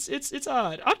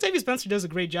odd. Octavia Spencer does a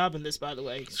great job in this, by the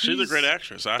way. She's a great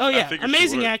actress.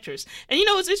 Amazing actress. And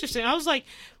what's interesting? I was like,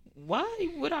 why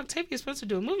would Octavia Spencer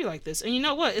do a movie like this? And you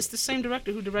know what? It's the same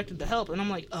director who directed The Help. And I'm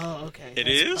like, oh, okay. It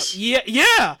is?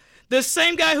 Yeah. The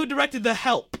same guy who directed The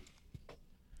Help.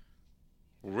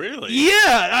 Really?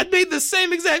 Yeah, I made the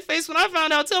same exact face when I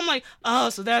found out too. I'm like, oh,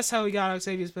 so that's how we got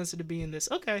Octavia Spencer to be in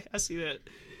this. Okay, I see that.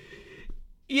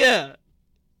 Yeah.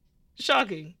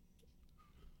 Shocking.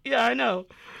 Yeah, I know.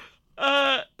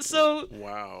 So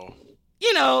Wow.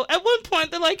 you know, at one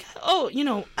point they're like, "Oh, you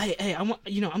know, I want,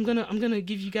 you know, I'm gonna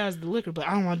give you guys the liquor, but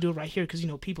I don't want to do it right here because you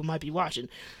know people might be watching."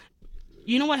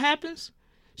 You know what happens?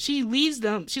 She leads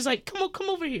them. She's like, "Come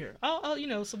over here. I'll you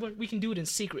know, so we can do it in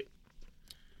secret."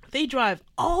 They drive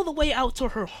all the way out to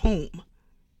her home,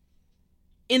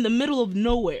 in the middle of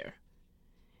nowhere.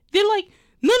 They're like,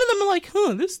 none of them are like,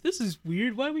 "Huh, this is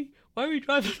weird. Why are we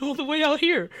driving all the way out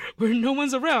here where no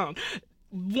one's around?"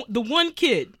 The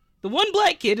one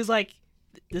black kid is like,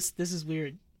 this is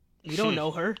weird. We don't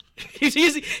know her. he's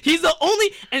the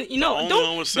only, and you know,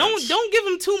 don't give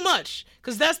him too much,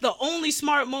 because that's the only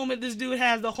smart moment this dude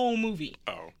has the whole movie.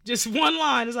 Oh. Just one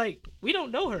line is like, we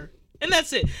don't know her, and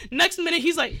that's it. Next minute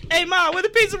he's like, "Hey Ma, where the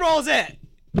pizza rolls at?"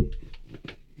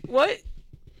 What?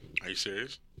 Are you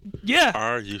serious? Yeah.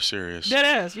 Are you serious? Dead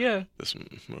ass. Yeah. This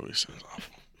movie sounds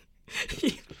awful.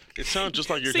 It sounds just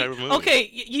like your See, type of movie.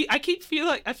 Okay, I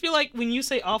feel like when you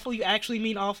say awful, you actually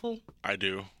mean awful. I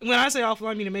do. When I say awful,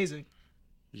 I mean amazing.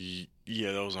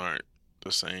 Yeah, those aren't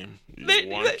the same. They're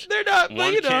not, but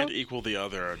one you know. can't equal the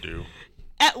other, I do.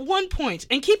 At one point,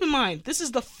 and keep in mind, this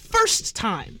is the first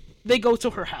time they go to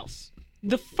her house.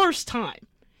 The first time.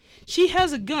 She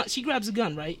has a gun. She grabs a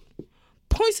gun, right?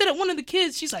 Points it at one of the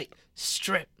kids. She's like,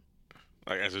 "Strip."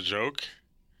 Like, as a joke?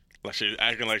 Like, she's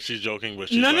acting like she's joking, but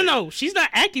she's No. She's not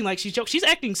acting like she's joking. She's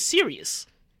acting serious.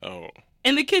 Oh.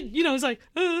 And the kid, you know, is like,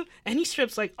 and he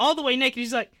strips, like, all the way naked.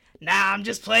 He's like, "Nah, I'm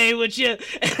just playing with you."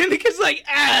 And the kid's like,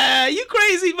 "You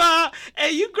crazy, Ma.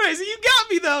 Hey, you crazy. You got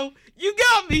me, though. You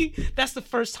got me." That's the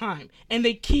first time. And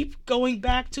they keep going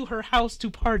back to her house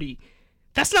to party.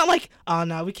 That's not like, "Oh,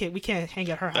 no, we can't hang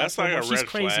at her house." That's like no a more. She's red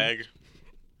crazy. flag.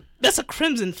 That's a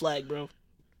crimson flag, bro.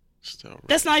 Still red.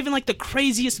 That's not even like the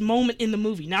craziest moment in the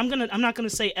movie. Now I'm not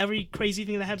gonna say every crazy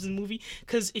thing that happens in the movie,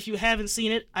 because if you haven't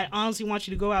seen it, I honestly want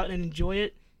you to go out and enjoy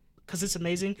it, because it's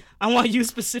amazing. I want you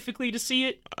specifically to see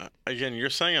it. Again, you're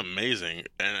saying amazing,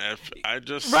 and if I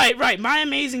just Right. My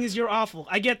amazing is your awful.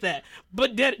 I get that,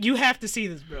 but you have to see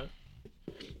this, bro.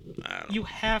 You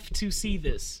have to see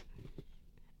this.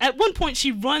 At one point,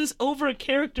 she runs over a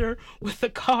character with a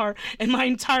car, and my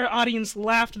entire audience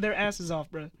laughed their asses off,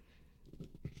 bro.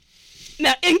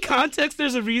 Now, in context,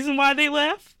 there's a reason why they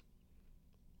laugh.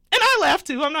 And I laughed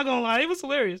too, I'm not gonna lie. It was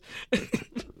hilarious.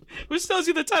 Which tells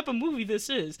you the type of movie this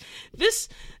is. This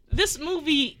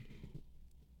movie,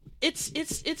 it's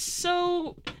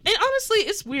so... And honestly,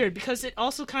 it's weird, because it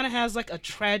also kind of has like a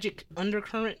tragic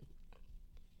undercurrent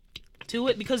to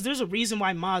it, because there's a reason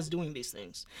why Ma is doing these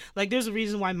things. Like, there's a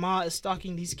reason why Ma is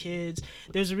stalking these kids.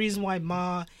 There's a reason why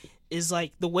Ma is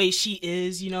like the way she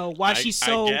is, you know, why she's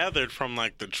so... I gathered from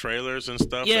like the trailers and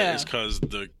stuff that it's because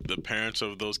the parents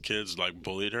of those kids like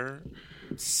bullied her.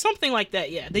 Something like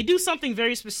that, yeah. They do something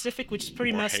very specific, which is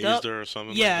pretty messed up. Or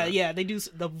something yeah, like that. Yeah, they do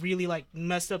the really like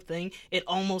messed up thing. It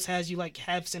almost has you like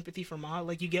have sympathy for Ma.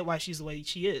 Like, you get why she's the way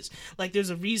she is. Like, there's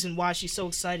a reason why she's so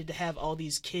excited to have all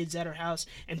these kids at her house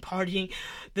and partying.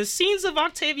 The scenes of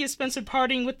Octavia Spencer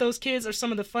partying with those kids are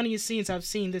some of the funniest scenes I've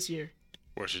seen this year.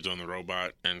 Where she's doing the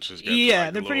robot and she's got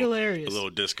they're pretty hilarious. The little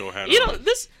disco hat. You know,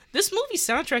 this movie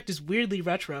soundtrack is weirdly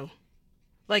retro.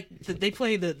 Like, they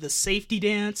play the safety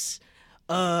dance,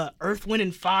 Earth, Wind,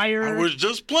 and Fire. I was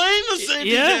just playing the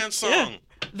safety dance song. Yeah.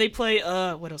 They play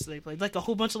what else do they play? Like a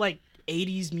whole bunch of like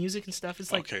 80s music and stuff.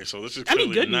 It's like, okay, so this is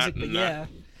clearly good music, but yeah.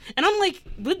 And I'm like,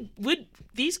 would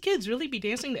these kids really be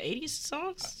dancing to 80s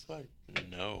songs? I was like,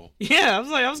 no. Yeah,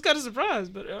 I was kind of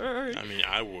surprised, but all right. I mean,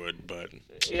 I would, but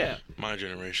yeah, my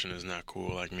generation is not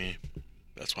cool like me.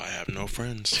 That's why I have no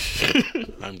friends.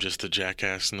 I'm just a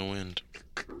jackass in the wind.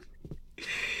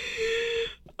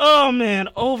 Oh man!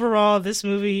 Overall, this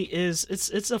movie is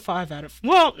it's a 5 out of.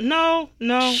 Well, no.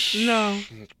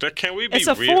 Can we be? It's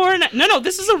a real? 4. No.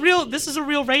 This is a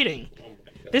real rating.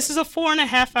 This is a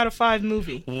 4.5 out of 5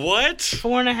 movie. What?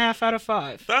 4.5 out of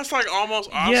 5. That's like almost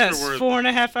Oscar yes, worth.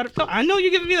 4.5 out of 5. I know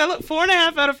you're giving me that look.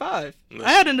 4.5 out of 5. Listen,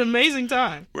 I had an amazing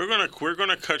time. We're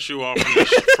gonna cut you off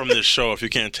from this show if you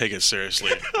can't take it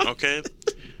seriously. Okay.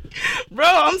 Bro,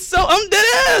 I'm dead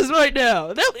ass right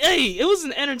now. It was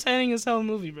an entertaining as hell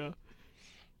movie, bro.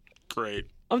 Great.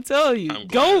 I'm telling you,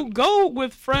 go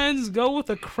with friends, go with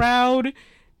a crowd.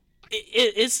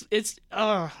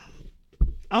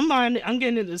 I'm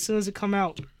getting it as soon as it come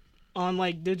out on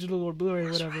like digital or Blu-ray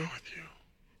or whatever. What's wrong with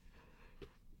you?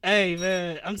 Hey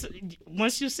man,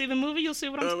 once you see the movie, you'll see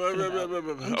what I'm talking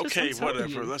about. Okay,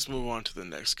 whatever. Let's move on to the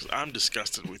next because I'm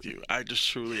disgusted with you. I just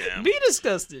truly am. Be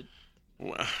disgusted.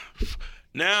 Well,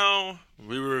 now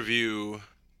we review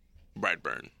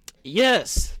Brightburn.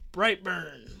 Yes,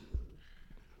 Brightburn.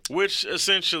 Which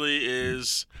essentially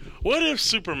is, what if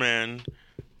Superman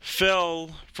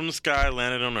fell from the sky,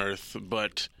 landed on Earth,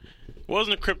 but it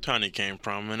wasn't Krypton he came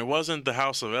from, and it wasn't the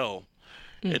House of El.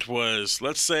 It was,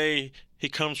 let's say, he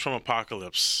comes from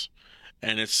Apokolips,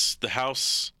 and it's the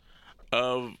House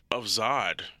of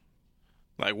Zod.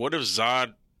 Like, what if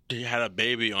Zod had a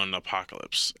baby on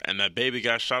Apokolips, and that baby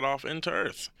got shot off into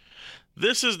Earth?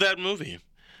 This is that movie.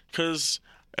 Because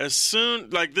as soon,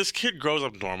 like, this kid grows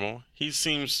up normal. He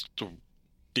seems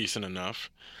decent enough.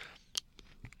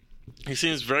 He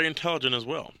seems very intelligent as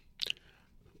well.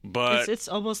 But it's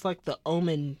almost like The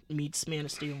Omen meets Man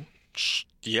of Steel.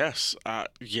 Yes.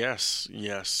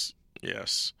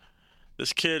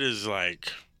 This kid is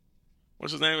like,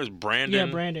 what's his name? Is Brandon?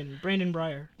 Yeah, Brandon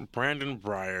Breyer. Brandon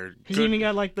Breyer. He's even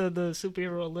got like the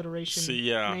superhero alliteration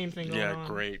name thing going on. Yeah,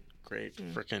 great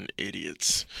freaking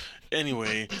idiots.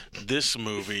 Anyway, this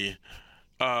movie,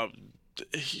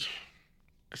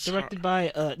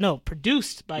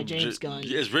 produced by James Gunn.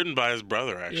 It's written by his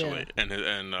brother actually, and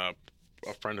a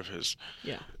friend of his.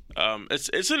 Yeah.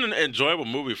 It's an enjoyable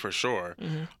movie for sure.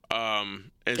 Mm-hmm.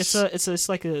 It's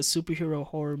like a superhero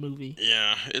horror movie.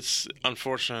 Yeah, it's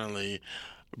unfortunately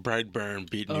Brightburn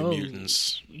beat New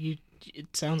Mutants.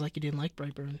 It sounds like you didn't like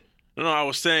Brightburn. No, I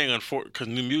was saying because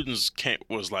New Mutants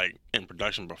was like in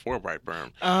production before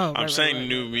Brightburn. Oh, I'm saying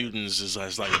New Mutants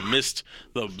has like missed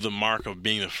the mark of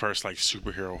being the first like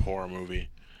superhero horror movie.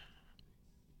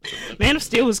 Man of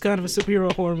Steel was kind of a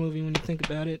superhero horror movie when you think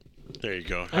about it. There you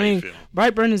go. I mean,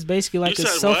 Brightburn is basically like a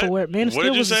self-aware. Man of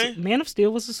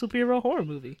Steel was a superhero horror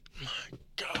movie. My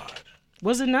God.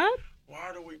 Was it not?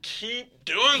 Why do we keep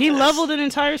doing this? He leveled an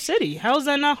entire city. How is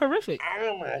that not horrific?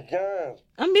 Oh my God.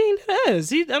 I mean, it is.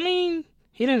 He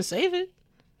didn't save it.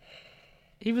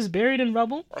 He was buried in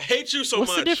rubble. I hate you so much.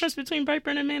 What's the difference between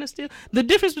Brightburn and Man of Steel? The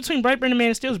difference between Brightburn and Man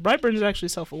of Steel is Brightburn is actually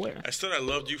self-aware. I said I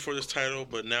loved you for this title,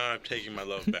 but now I'm taking my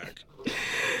love back.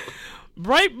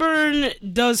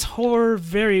 Brightburn does horror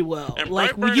very well. And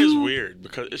Brightburn is weird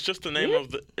because it's just the name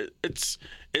of the. It's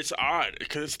odd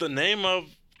because it's the name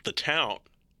of the town.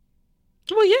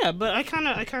 Well, yeah, but I kind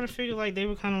of figured like they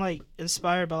were kind of like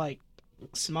inspired by like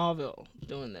Smallville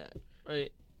doing that,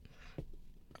 right?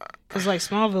 Because like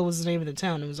Smallville was the name of the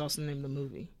town, it was also the name of the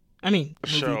movie. I mean,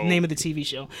 name of the TV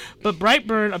show. But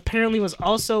Brightburn apparently was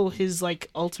also his like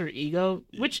alter ego,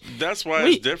 which that's why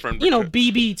it's different. You know,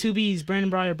 BB, 2Bs, Brandon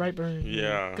Breyer, Brightburn.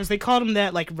 Yeah. Because they called him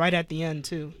that like right at the end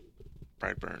too.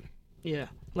 Brightburn. Yeah,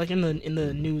 like in the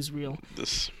newsreel.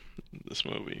 This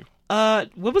movie.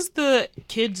 What was the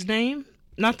kid's name?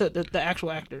 Not the actual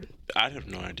actor. I have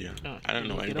no idea. Oh, I don't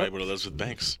know anybody but Elizabeth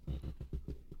Banks.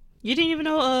 You didn't even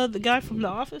know the guy from The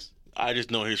Office? I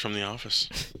just know he's from The Office.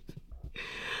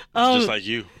 Just like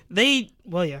you.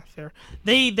 Fair.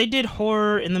 They did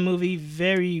horror in the movie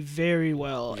very, very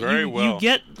well. Very well. You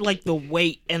get like the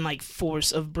weight and like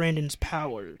force of Brandon's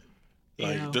power.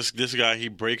 Like this guy, he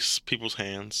breaks people's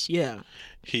hands. Yeah.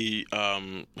 He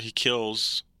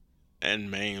kills and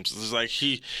maims. It's like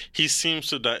he seems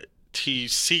to he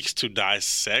seeks to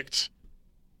dissect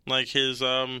like his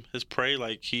prey.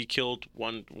 Like he killed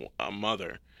a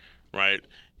mother, right?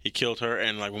 He killed her,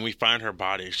 and like when we find her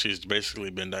body, she's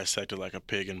basically been dissected like a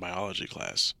pig in biology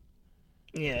class.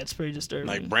 Yeah, it's pretty disturbing.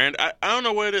 Like I don't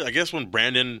know what it is. I guess when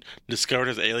Brandon discovered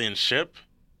his alien ship,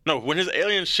 when his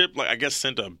alien ship like I guess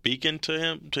sent a beacon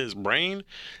to his brain,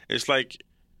 it's like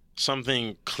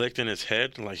something clicked in his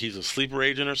head, like he's a sleeper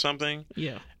agent or something.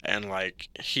 Yeah, and like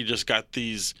he just got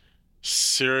these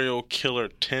serial killer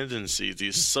tendencies,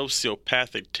 these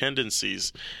sociopathic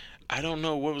tendencies. I don't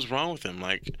know what was wrong with him.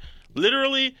 Like.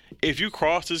 Literally, if you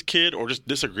crossed his kid or just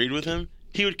disagreed with him,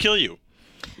 he would kill you.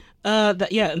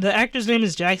 The actor's name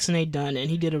is Jackson A. Dunn, and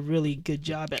he did a really good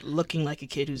job at looking like a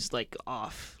kid who's like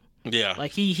off. Yeah,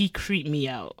 like he creeped me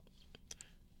out.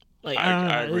 Like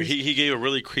I agree. He gave a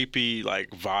really creepy like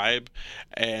vibe,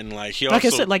 and like he also, like I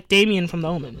said, like Damien from The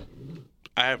Omen.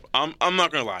 I'm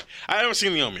not gonna lie. I haven't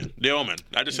seen The Omen. The Omen.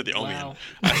 I just said The Omen. Wow.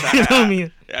 I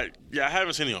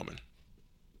haven't seen The Omen.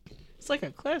 It's like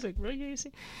a classic, bro. You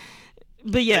see.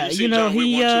 But yeah, you know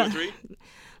he. 1, 2, 3?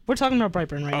 We're talking about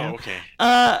Brightburn right now. Oh, okay.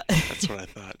 That's what I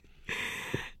thought.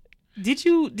 Did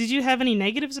you have any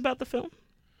negatives about the film?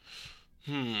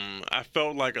 I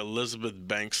felt like Elizabeth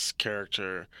Banks'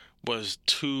 character was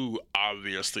too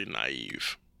obviously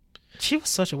naive. She was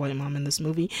such a white mom in this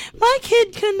movie. My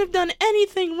kid couldn't have done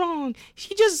anything wrong.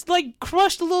 She just, like,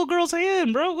 crushed the little girl's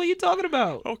hand, bro. What are you talking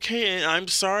about? Okay, and I'm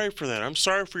sorry for that. I'm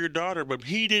sorry for your daughter, but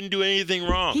he didn't do anything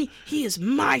wrong. He is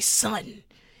my son.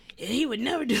 And he would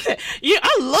never do that. Yeah,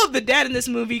 I love the dad in this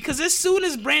movie because as soon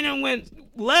as Brandon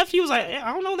left, he was like,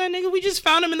 I don't know that nigga. We just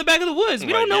found him in the back of the woods.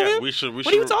 We don't know him. What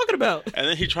are you talking about? And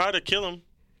then he tried to kill him.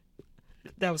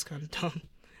 That was kind of dumb.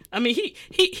 I mean,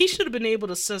 he should have been able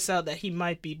to suss out that he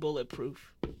might be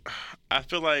bulletproof. I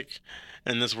feel like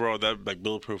in this world that like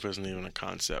bulletproof isn't even a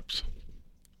concept.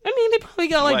 I mean, they probably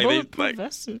got like bulletproof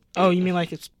vests. Oh, you mean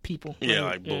like it's people? Yeah,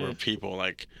 like bulletproof people.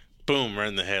 Like boom, right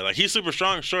in the head. Like he's super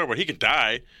strong, sure, but he could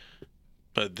die.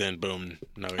 But then boom,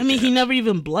 no. I mean, he never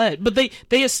even bled. But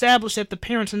they established that the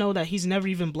parents know that he's never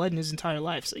even bled in his entire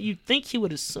life. So you'd think he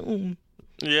would assume.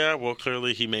 Yeah, well,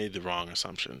 clearly he made the wrong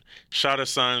assumption. Shot his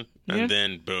son, and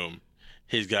then boom,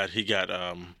 he got burned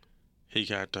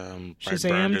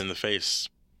in the face.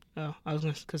 Oh, I was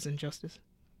gonna because Injustice.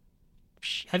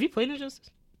 Have you played Injustice?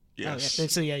 Yes. Oh, yeah.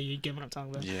 So yeah, you get what I'm talking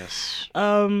about. Yes.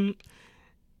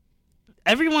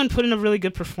 Everyone put in a really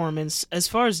good performance. As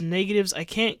far as negatives, I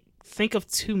can't think of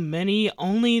too many.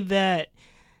 Only that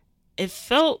it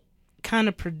felt kind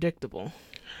of predictable.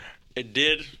 It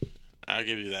did. I'll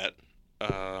give you that.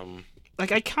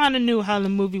 Like I kind of knew how the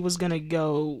movie was gonna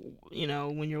go. You know,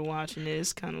 when you're watching it,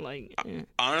 it's kind of like.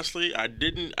 Honestly, I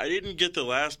didn't get the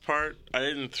last part. I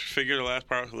didn't figure the last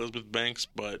part with Elizabeth Banks,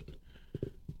 but.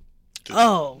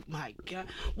 Oh my god!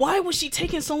 Why was she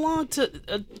taking so long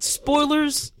to?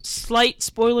 Slight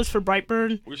spoilers for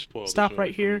Brightburn. We spoiled. Stop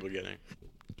right here. From the beginning.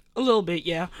 A little bit,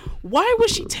 yeah. Why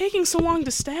was she taking so long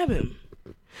to stab him?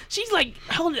 She's like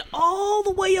held it all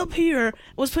the way up here.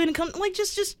 Was planning to come like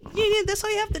just yeah. That's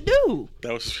all you have to do.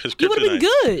 That was his kryptonite. You would have been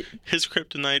good. His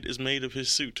kryptonite is made of his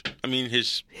suit. I mean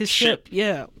his ship.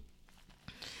 Yeah.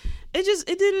 It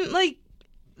didn't like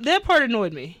that part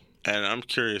annoyed me. And I'm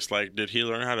curious, like, did he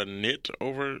learn how to knit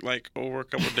over a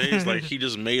couple of days? Like, he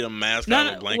just made a mask out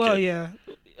of a blanket. Well, yeah.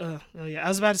 I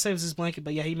was about to say it was his blanket,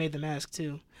 but yeah, he made the mask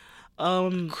too.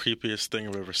 Creepiest thing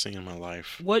I've ever seen in my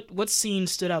life. What scene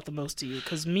stood out the most to you?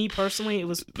 Because me personally, it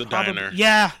was the diner.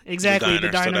 Yeah, exactly. The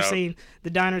diner scene.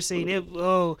 The diner scene.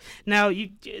 Now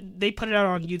they put it out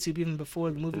on YouTube even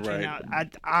before the movie came out.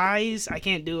 I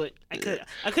can't do it. I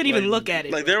couldn't even look at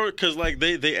it. Like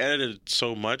they edited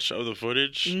so much of the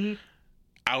footage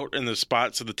out in the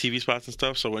spots of the TV spots and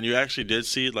stuff. So when you actually did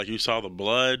see it, like you saw the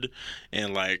blood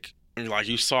and like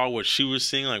you saw what she was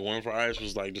seeing, like one of her eyes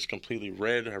was like just completely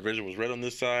red. Her vision was red on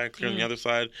this side, clear on the other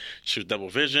side. She was double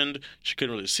visioned. She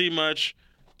couldn't really see much.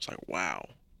 It's like wow,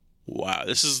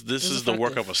 this is the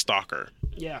work of a stalker.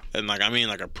 Yeah, and like I mean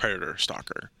like a predator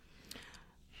stalker.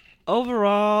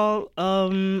 Overall,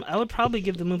 I would probably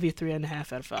give the movie a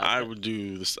 3.5 out of 5. I would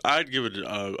do this. I'd give it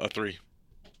a 3.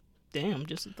 Damn,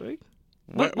 just a 3.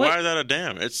 Why is that a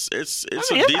damn? It's a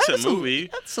decent movie.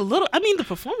 That's a little. I mean, the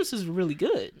performances were really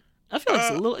good. I feel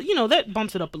like it's a little, that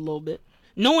bumps it up a little bit.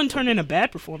 No one turned in a bad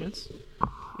performance.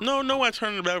 No one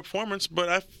turned in a bad performance,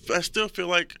 but I still feel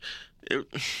like,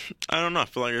 I don't know, I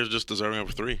feel like it was just deserving of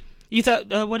a 3. You thought,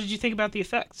 what did you think about the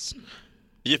effects?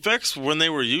 The effects, when they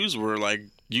were used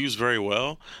very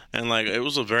well, and like it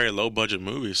was a very low budget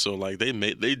movie, so like they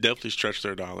definitely stretched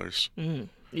their dollars. Mm.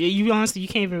 Yeah, you honestly, you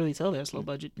can't even really tell that's low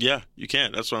budget. Yeah, you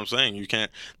can't. That's what I'm saying. You can't.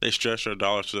 They stretched their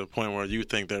dollars to the point where you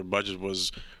think their budget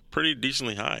was pretty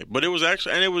decently high, but it was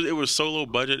actually, and it was so low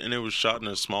budget, and it was shot in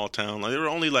a small town. Like there were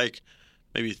only like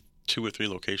maybe 2 or 3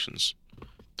 locations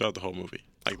throughout the whole movie,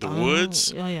 like the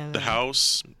woods, the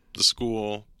house, the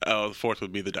school. The fourth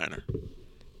would be the diner.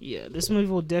 Yeah, this movie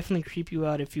will definitely creep you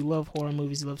out if you love horror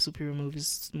movies, you love superhero movies.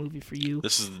 It's a movie for you.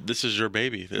 This is your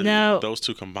baby. Now, those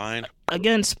two combined.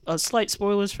 Again, slight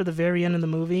spoilers for the very end of the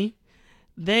movie.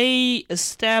 They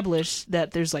establish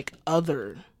that there's like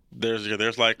other.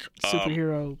 There's like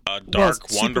superhero, a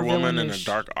dark Wonder Woman and a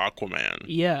dark Aquaman.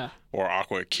 Yeah. Or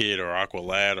Aqua Kid or Aqua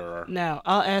Lad or. Now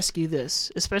I'll ask you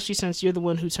this, especially since you're the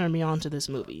one who turned me on to this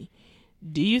movie.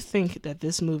 Do you think that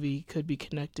this movie could be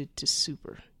connected to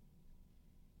Super?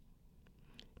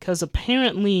 Because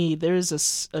apparently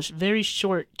there's a very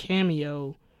short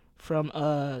cameo from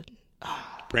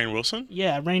Rainn Wilson?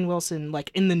 Yeah, Rainn Wilson,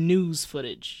 like in the news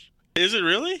footage. Is it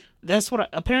really? That's what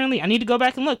apparently I need to go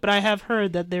back and look, but I have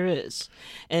heard that there is,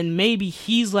 and maybe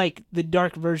he's like the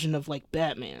dark version of like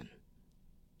Batman.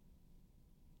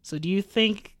 So do you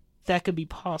think that could be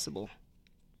possible?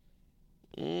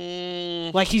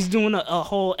 Like he's doing a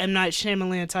whole M. Night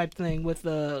Shyamalan type thing with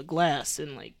the glass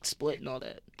and like Split and all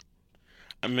that.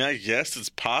 I mean, I guess it's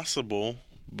possible,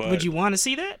 but would you want to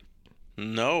see that?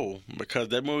 No, because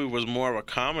that movie was more of a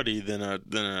comedy than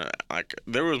a like.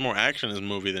 There was more action in this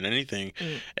movie than anything,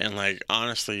 and like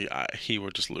honestly, he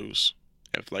would just lose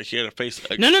if like he had to face.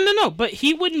 No. But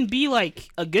he wouldn't be like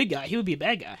a good guy. He would be a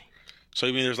bad guy. So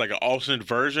you mean there's like an alternate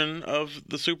version of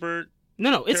the super?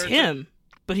 No, it's him,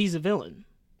 but he's a villain.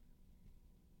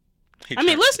 I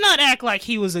mean, let's not act like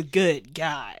he was a good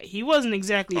guy. He wasn't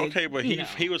exactly but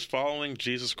he was following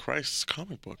Jesus Christ's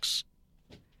comic books.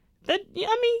 That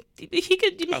I mean, he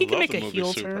could make a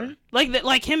heel turn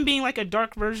like him being like a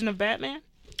dark version of Batman.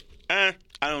 I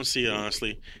don't see it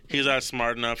honestly. He's not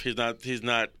smart enough. He's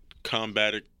not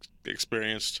combat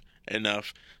experienced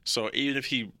enough. So even if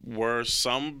he were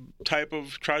try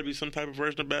to be some type of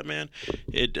version of Batman,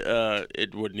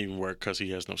 it wouldn't even work because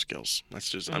he has no skills. That's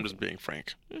just I'm just being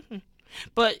frank. Mm-hmm.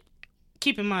 But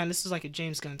keep in mind, this is like a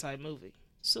James Gunn type movie,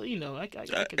 so I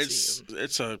could see him.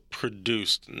 It's a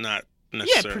produced, not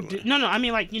necessarily. No. I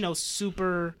mean, like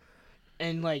super,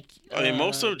 and like. I mean,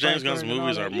 most of James Gunn's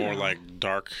movies are more like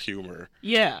dark humor.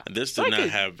 Yeah. And this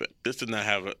didn't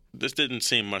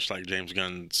seem much like James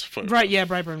Gunn's foot. Right. Yeah.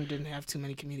 Brightburn didn't have too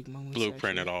many comedic moments.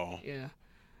 Blueprint at all. Yeah.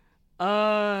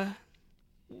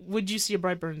 Would you see a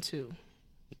Brightburn 2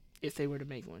 if they were to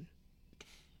make one?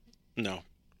 No.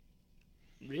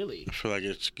 Really? I feel like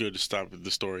it's good to stop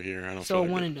the story here. I don't. So feel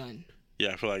like one and done.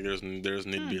 Yeah, I feel like there's need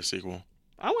to be a sequel.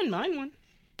 I wouldn't mind one.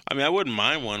 I mean, I wouldn't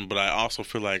mind one, but I also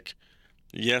feel like,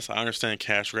 yes, I understand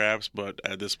cash grabs, but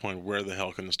at this point, where the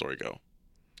hell can the story go?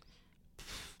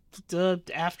 The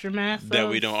aftermath that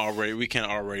we can't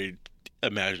already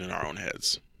imagine in our own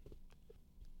heads.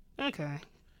 Okay.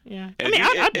 Yeah.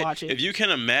 I'd watch it. If you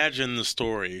can imagine the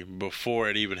story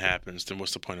before it even happens, then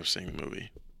what's the point of seeing the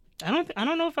movie? I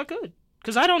don't know if I could.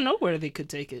 Because I don't know where they could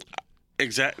take it.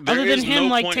 Exactly. Other than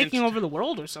him taking over the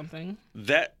world or something.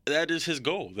 That is his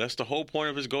goal. That's the whole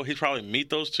point of his goal. He'd probably meet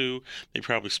those two. They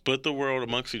probably split the world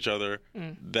amongst each other.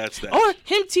 That's that. Or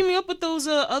him teaming up with those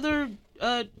other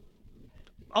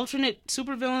alternate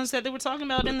supervillains that they were talking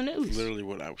about in the news. Literally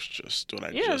what I just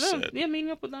said. Yeah, meeting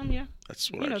up with them. Yeah.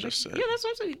 That's what I just said. Yeah, that's what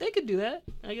I'm saying. They could do that,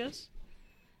 I guess.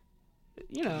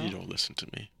 You don't listen to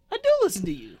me. I do listen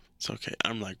to you. It's okay.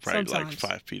 I'm like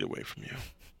 5 feet away from you.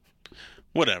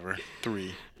 Whatever.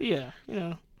 3. Yeah,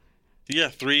 Yeah,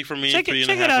 3 for me. Check 3 it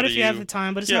and a half out if for you have the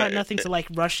time, but it's not nothing to like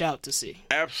rush out to see.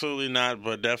 Absolutely not,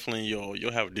 but definitely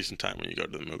you'll have a decent time when you go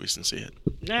to the movies and see it.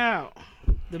 Now,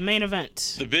 the main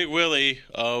event. The Big Willie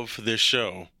of this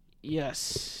show.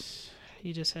 Yes.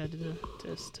 You just had to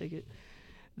just take it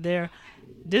there.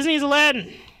 Disney's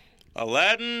Aladdin.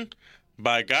 Aladdin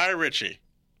by Guy Ritchie.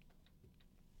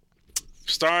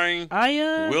 Starring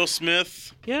Will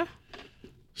Smith. Yeah.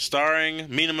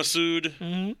 Starring Mina Masood.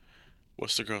 Mm-hmm.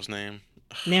 What's the girl's name?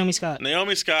 Naomi Scott.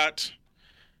 Naomi Scott.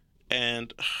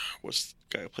 And what's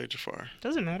the guy who played Jafar?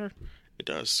 Doesn't matter. It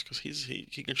does, because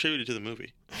he contributed to the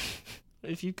movie.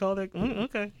 If you call that...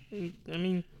 okay. I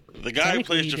mean... The guy who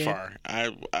plays Jafar.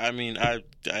 I mean, I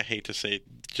hate to say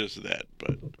just that,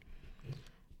 but...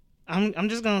 I'm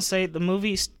just going to say the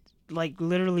movie...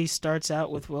 literally starts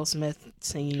out with Will Smith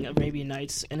singing Arabian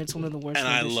Nights, and it's one of the worst. And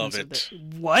I love it.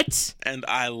 What? And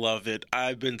I love it.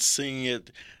 I've been singing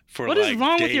it for What is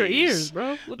wrong with your ears,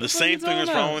 bro? The same thing is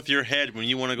wrong with your head when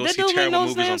you want to go see terrible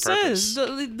movies on purpose.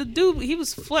 The dude, he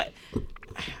was flat.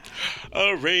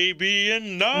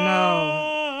 Arabian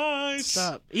Nights. No.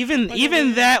 Stop. Even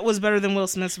that was better than Will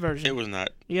Smith's version. It was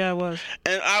not. Yeah, it was.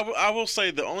 And I will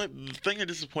say the thing that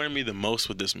disappointed me the most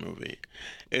with this movie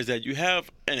is that you have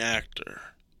an actor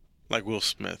like Will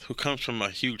Smith who comes from a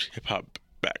huge hip hop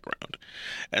background,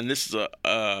 and this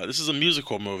is a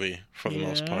musical movie for the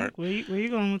most part. Where you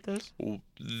going with this?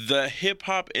 The hip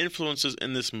hop influences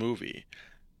in this movie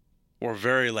were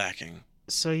very lacking.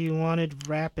 So you wanted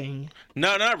rapping?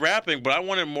 No, not rapping, but I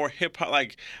wanted more hip hop,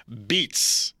 like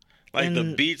beats, like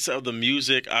the beats of the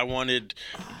music. I wanted.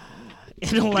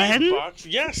 In Aladdin? Beatbox.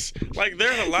 Yes, like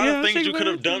there's a lot of things you could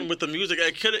have done with the music.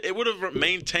 It would have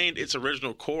maintained its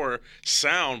original core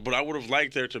sound, but I would have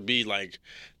liked there to be like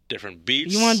different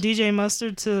beats. You want DJ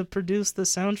Mustard to produce the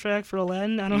soundtrack for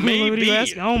Aladdin? I don't know what you're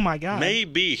asking. Oh my god.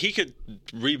 Maybe he could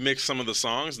remix some of the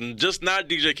songs, and just not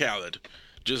DJ Khaled.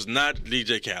 Just not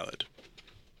DJ Khaled.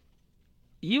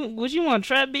 Would you want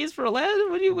trap beats for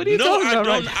Aladdin? What are you talking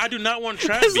about? No, I do not want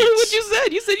trap beats. That's what you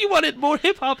said. You said you wanted more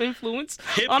hip hop influence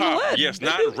on Aladdin. Yes,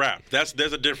 not rap. There's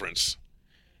a difference.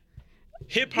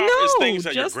 Hip hop is things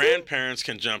that your grandparents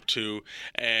can jump to,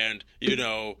 and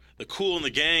the Kool and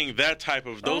the Gang, those type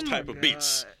of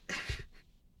beats.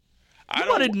 You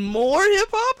wanted more hip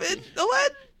hop in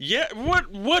Aladdin? Yeah,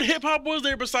 what hip hop was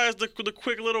there besides the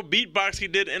quick little beatbox he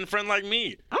did in Friend Like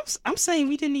Me? I'm saying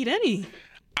we didn't need any.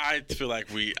 I feel like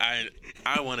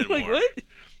I wanted Like more. what?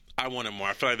 I wanted more.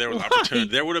 I feel like there was Why? opportunity.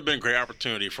 There would have been great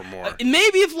opportunity for more.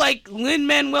 Maybe if like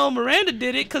Lin-Manuel Miranda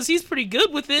did it, because he's pretty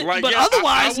good with it. Like, But yeah,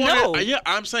 otherwise, no. Yeah,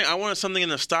 I'm saying I wanted something in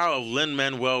the style of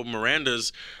Lin-Manuel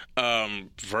Miranda's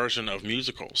version of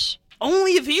musicals.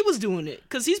 Only if he was doing it,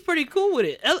 because he's pretty cool with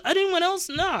it. Anyone else,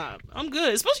 nah, I'm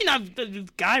good. Especially not the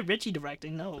Guy Ritchie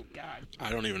directing. No, God. I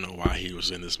don't even know why he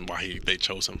was in this. They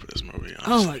chose him for this movie. Honestly.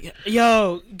 Oh my God,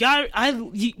 yo,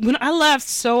 when I laughed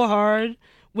so hard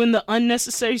when the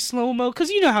unnecessary slow mo,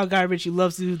 because you know how Guy Ritchie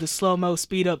loves to do the slow mo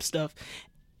speed up stuff,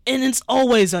 and it's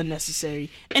always unnecessary.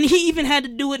 And he even had to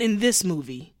do it in this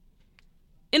movie,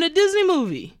 in a Disney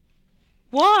movie.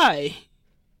 Why?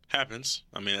 Happens.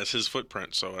 I mean, that's his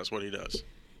footprint, so that's what he does.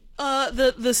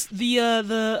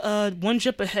 The one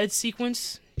jump ahead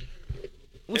sequence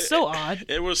was so odd.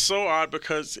 It was so odd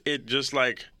because it just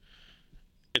like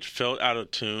it felt out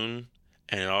of tune,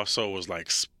 and it also was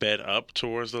like sped up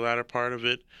towards the latter part of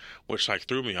it, which like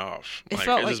threw me off. It Like,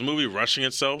 felt is like- this movie rushing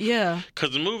itself? Yeah.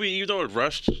 Because the movie, even though it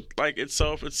rushed like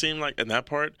itself, it seemed like in that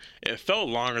part, it felt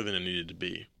longer than it needed to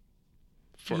be.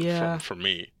 For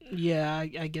me, Yeah, I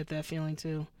get that feeling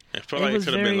too. it felt It like it was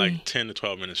could have been very- like 10 to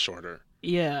 12 minutes shorter.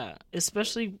 Yeah,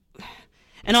 especially,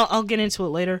 and I'll get into it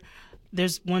later.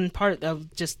 There's one part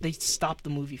that they stopped the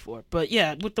movie for, but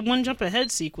yeah, with the one jump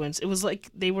ahead sequence, it was like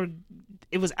it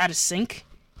was out of sync.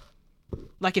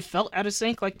 Like it felt out of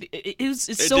sync. Like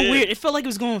it's so did. weird. It felt like it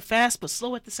was going fast but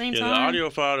slow at the same Yeah, time. the audio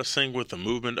felt out of sync with the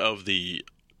movement of the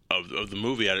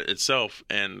movie itself,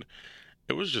 and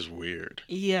it was just weird.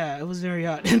 Yeah, it was very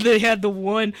odd. And they had the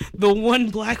one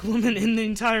black woman in the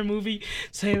entire movie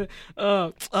saying,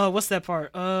 what's that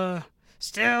part?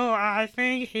 Still, I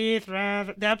think he'd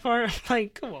rather... That part?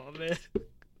 Like, come on, man.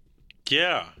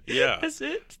 Yeah. That's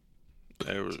it?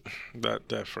 It was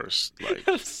that first, like,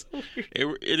 That's so weird.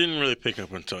 it didn't really pick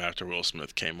up until after Will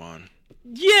Smith came on.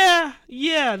 Yeah.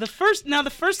 The first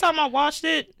time I watched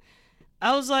it,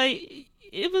 I was like...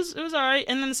 It was alright,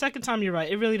 and then the second time, you're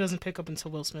right. It really doesn't pick up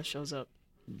until Will Smith shows up.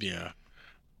 Yeah,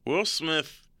 Will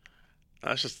Smith.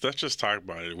 Let's just talk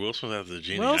about it. Will Smith as the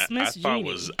genie. Will Smith's I thought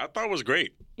genie. was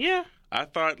great. Yeah. I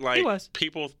thought He like was.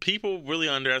 people really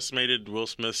underestimated Will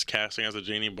Smith's casting as a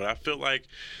genie, but I feel like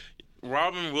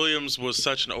Robin Williams was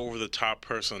such an over the top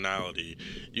personality.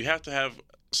 You have to have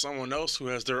someone else who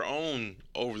has their own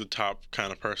over the top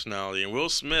kind of personality, and Will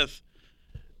Smith,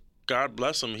 God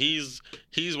bless him, he's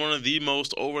one of the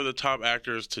most over the top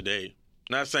actors today.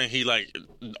 Not saying he like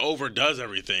overdoes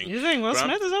everything. You think Will but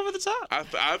Smith is over the top?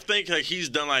 I think like he's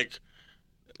done like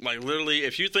literally.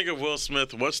 If you think of Will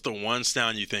Smith, what's the one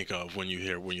sound you think of when you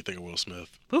think of Will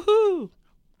Smith? Woohoo!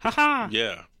 Haha!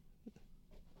 Yeah.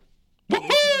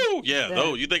 Woohoo! Yeah, Yeah.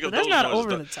 those you think of But that's those not ones.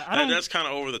 over the top. That's kind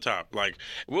of over the top. Like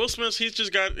Will Smith, he's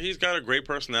got a great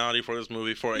personality for this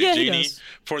movie, for a Yeah, he genie, does.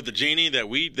 for the genie that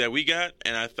we got,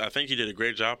 and I think he did a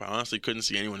great job. I honestly couldn't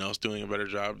see anyone else doing a better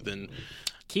job than.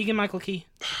 Keegan-Michael Key.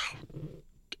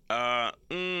 Nah.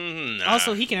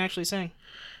 Also, he can actually sing.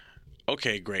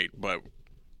 Okay, great, but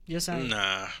Just saying.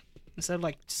 nah. Instead of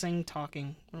like sing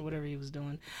talking or whatever he was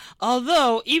doing.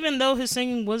 Although, even though his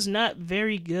singing was not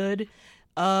very good,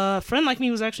 Friend Like Me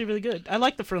was actually really good. I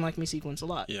like the Friend Like Me sequence a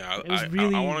lot. Yeah, it was I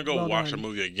really want to go well watch done. the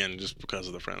movie again just because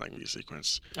of the Friend Like Me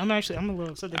sequence. I'm a little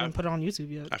upset they didn't put it on YouTube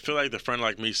yet. I feel like the Friend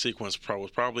Like Me sequence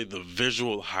was probably the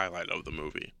visual highlight of the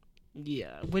movie.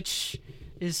 Yeah, which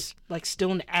is like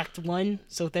still in Act 1,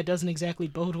 so that doesn't exactly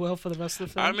bode well for the rest of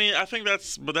the film. I mean, I think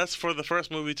that's for the first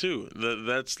movie too.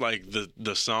 That's like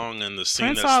the song and the scene.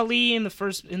 Prince Ali in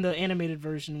the animated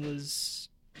version was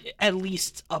at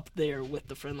least up there with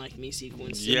the Friend Like Me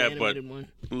sequence. Yeah, in the but animated one.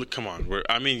 Look, come on.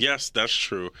 Yes, that's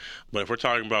true. But if we're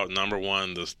talking about number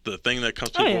one, the thing that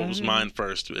comes to Oh, yeah, people's yeah. mind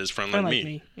first is Friend Friend Like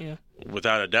Me, yeah.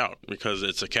 without a doubt, because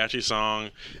it's a catchy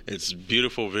song, it's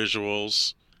beautiful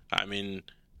visuals. I mean,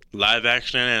 live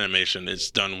action and animation, it's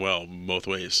done well both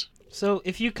ways. So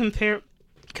if you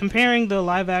comparing the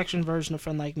live action version of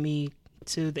Friend Like Me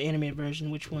to the animated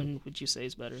version, which one would you say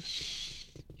is better?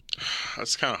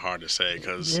 That's kind of hard to say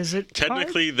because Is it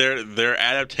technically they're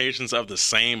adaptations of the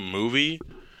same movie.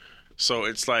 So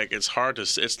it's like it's hard to.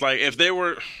 It's like if they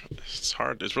were. It's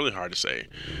hard. It's really hard to say.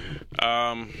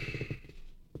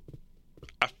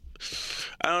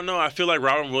 I don't know. I feel like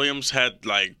Robin Williams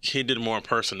he did more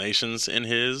impersonations in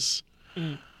his,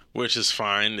 which is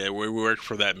fine. We worked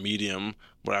for that medium,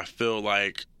 but I feel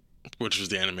like, which was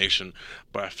the animation,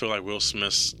 but I feel like Will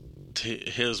Smith's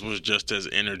his was just as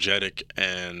energetic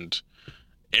and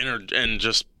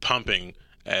just pumping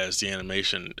as the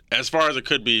animation, as far as it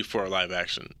could be for a live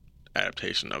action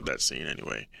adaptation of that scene.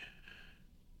 Anyway,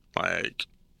 like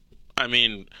I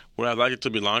mean, would I like it to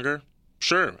be longer?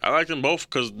 Sure. I like them both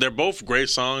because they're both great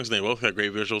songs and they both have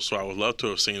great visuals, so I would love to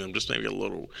have seen them just maybe a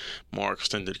little more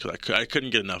extended because I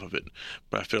couldn't get enough of it.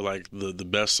 But I feel like the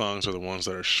best songs are the ones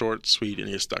that are short, sweet, and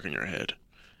get stuck in your head.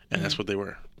 And that's what they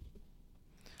were.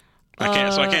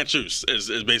 I can't choose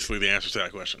is basically the answer to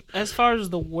that question. As far as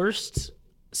the worst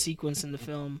sequence in the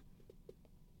film,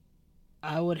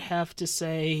 I would have to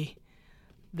say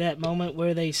that moment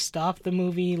where they stop the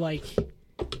movie, like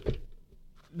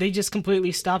they just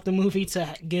completely stopped the movie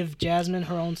to give Jasmine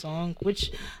her own song,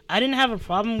 which I didn't have a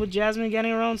problem with Jasmine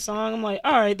getting her own song. I'm like,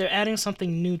 all right, they're adding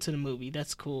something new to the movie.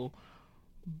 That's cool.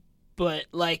 But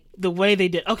like the way they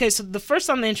did, okay, so the first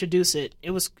time they introduced it,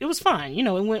 it was fine. You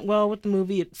know, it went well with the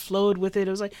movie. It flowed with it.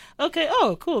 It was like, okay,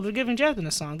 oh, cool. They're giving Jasmine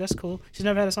a song. That's cool. She's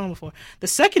never had a song before. The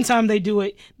second time they do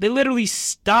it, they literally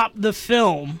stop the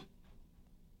film.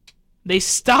 They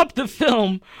stop the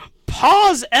film,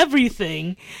 pause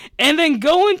everything, and then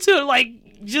go into like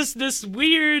just this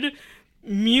weird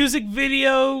music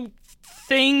video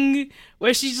thing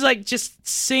where she's like just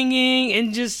singing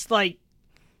and just like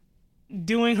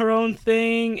doing her own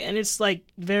thing, and it's like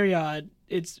very odd.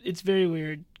 It's very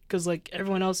weird because like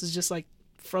everyone else is just like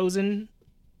frozen.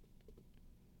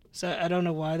 So I don't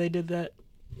know why they did that.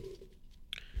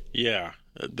 Yeah,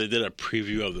 they did a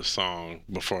preview of the song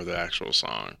before the actual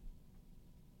song.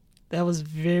 That was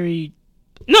very...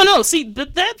 No, see,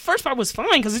 but that first part was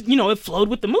fine because, you know, it flowed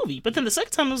with the movie. But then the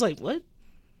second time I was like, what?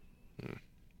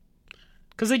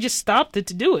 Because they just stopped it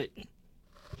to do it.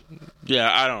 Yeah,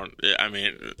 I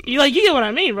mean... You get what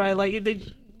I mean, right? Like, they,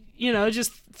 you know,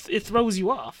 it throws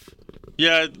you off.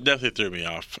 Yeah, it definitely threw me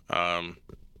off.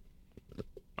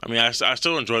 I mean, I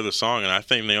still enjoy the song, and I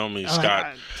think Naomi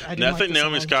Scott... I think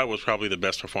Naomi Scott was probably the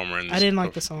best performer in this. I didn't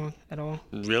like the song at all.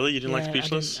 Really? You didn't like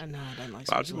Speechless? I didn't like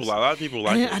Speechless. A lot of people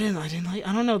like it. I didn't like...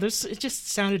 I don't know. It just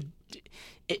sounded...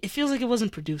 It feels like it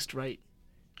wasn't produced right.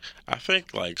 I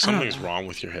think, like, something's wrong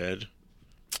with your head.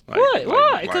 Like, what?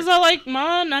 Why? Because I like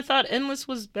mine. I thought Endless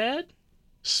was bad.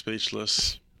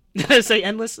 Speechless. Did I say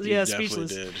Endless? Yeah, you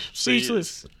Speechless. Did.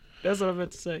 Speechless. That's what I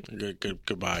meant to say.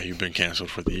 Goodbye. You've been canceled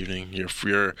for the evening.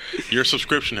 Your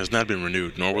subscription has not been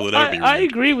renewed, nor will it ever be renewed. I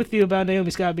agree with you about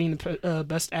Naomi Scott being the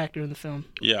best actor in the film.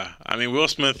 Yeah. I mean, Will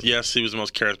Smith, yes, he was the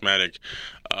most charismatic.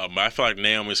 But I feel like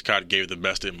Naomi Scott gave the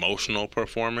best emotional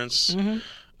performance. Mm-hmm.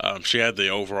 She had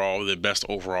the best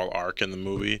overall arc in the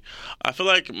movie. I feel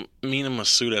like Mena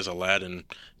Massoud as Aladdin,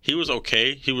 he was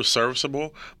okay. He was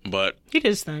serviceable, but he did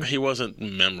his thing. He wasn't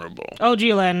memorable. OG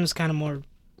Aladdin was kind of more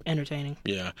entertaining.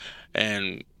 Yeah,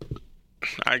 and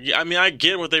I mean, I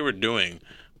get what they were doing,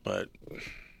 but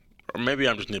or maybe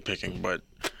I'm just nitpicking. But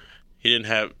he didn't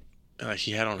have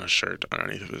he had on a shirt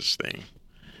underneath of his thing.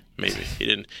 Maybe he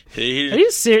didn't. Are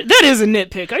you serious? That is a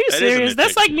nitpick. Are you serious?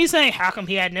 That's like me saying, "How come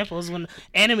he had nipples when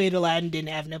animated Aladdin didn't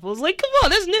have nipples?" Like, come on,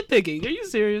 that's nitpicking. Are you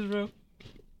serious, bro?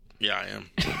 Yeah, I am.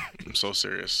 I'm so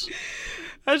serious.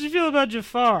 How'd you feel about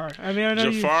Jafar? I mean, I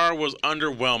know Jafar was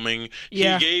underwhelming.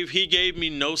 Yeah. He gave me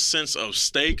no sense of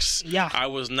stakes. Yeah. I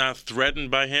was not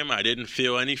threatened by him. I didn't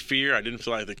feel any fear. I didn't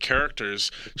feel like the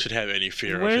characters should have any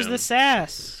fear of him. Where's the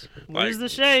sass? Where's the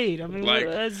shade? I mean,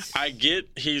 I get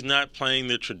he's not playing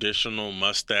the traditional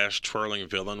mustache twirling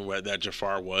villain that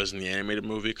Jafar was in the animated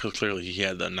movie because clearly he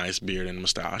had a nice beard and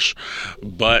mustache.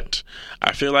 But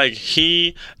I feel like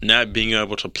he not being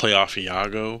able to play off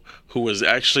Iago, who was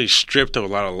actually stripped of a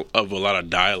lot of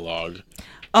dialogue.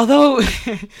 Although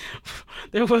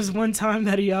there was one time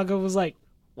that Iago was like,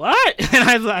 "What?" and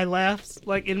I laughed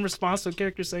like in response to a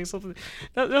character saying something.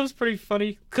 That was pretty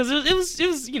funny because it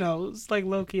was you know, it was like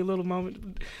low key a little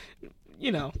moment.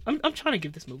 You know, I'm trying to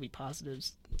give this movie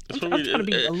positives. I'm trying to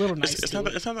be a little nice. It's not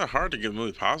that hard to give a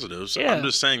movie positives. Yeah. I'm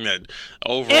just saying that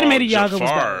overall, animated Jafar, Iago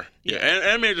was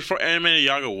better. animated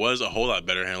Iago was a whole lot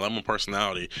better. Had a lot more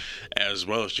personality, as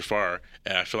well as Jafar.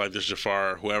 And I feel like this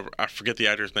Jafar, whoever I forget the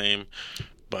actor's name,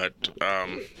 but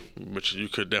which you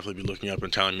could definitely be looking up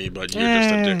and telling me, but you're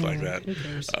just a dick like that.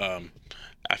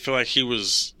 I feel like he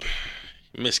was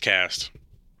miscast.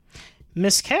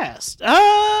 Miscast?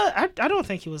 I don't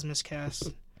think he was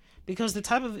miscast. Because the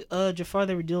type of Jafar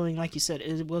they were doing, like you said,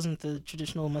 it wasn't the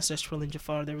traditional mustache twirling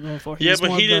Jafar they were going for. Yeah,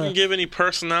 but he didn't give any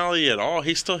personality at all.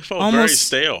 He still felt very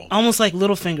stale. Almost like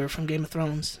Littlefinger from Game of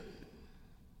Thrones.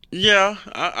 Yeah,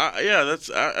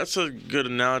 that's a good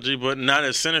analogy, but not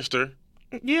as sinister.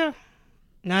 Yeah.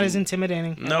 Not as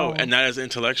intimidating. No, and not as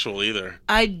intellectual either.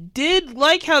 I did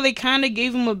like how they kind of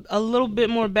gave him a little bit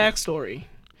more backstory.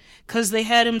 Because they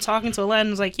had him talking to Aladdin.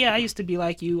 He was like, yeah, I used to be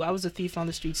like you. I was a thief on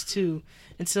the streets too.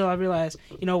 Until I realized,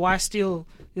 why steal,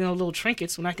 little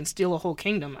trinkets when I can steal a whole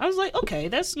kingdom? I was like, okay,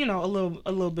 that's, a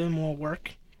little bit more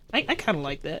work. I kind of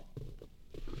like that.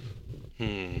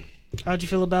 How'd you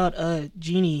feel about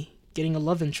Genie getting a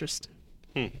love interest?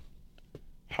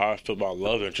 How I feel about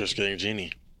love interest getting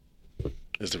Genie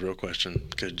is the real question,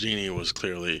 because Genie was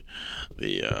clearly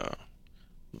the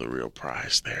real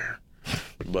prize there.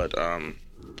 But I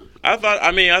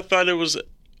thought it was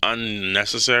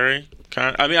unnecessary.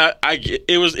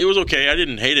 It was okay. I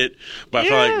didn't hate it, but I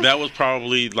felt like that was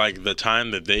probably like the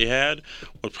time that they had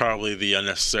was probably the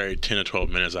unnecessary 10 to 12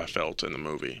 minutes I felt in the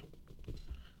movie.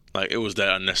 Like, it was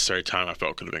that unnecessary time I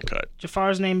felt could have been cut.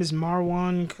 Jafar's name is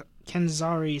Marwan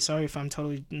Kenzari. Sorry if I'm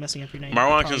totally messing up your name.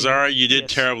 Marwan Kenzari, you did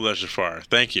terrible as Jafar.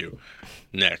 Thank you.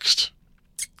 Next.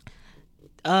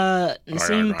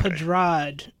 Nassim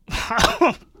Pedrad.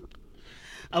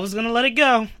 I was going to let it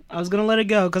go.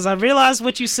 Because I realized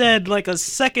what you said like a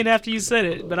second after you said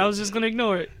it, but I was just going to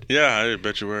ignore it. Yeah, I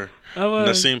bet you were.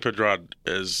 Nassim Pedrad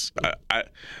is...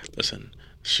 Listen,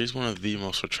 she's one of the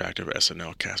most attractive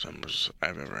SNL cast members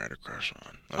I've ever had a crush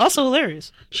on. Also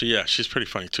hilarious. She's pretty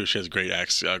funny, too. She has great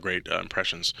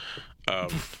impressions.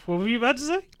 What were you about to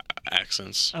say?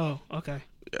 Accents. Oh, okay.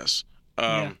 Yes.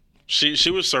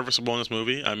 She was serviceable in this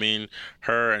movie. I mean,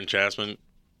 her and Jasmine...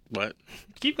 What?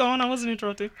 Keep going. I wasn't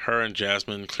interrupting. Her and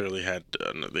Jasmine clearly had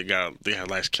they had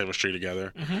nice chemistry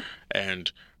together, and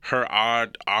her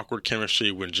awkward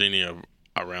chemistry when Genie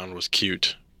around was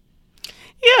cute.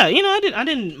 Yeah, I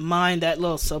didn't mind that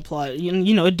little subplot.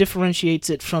 It differentiates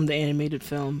it from the animated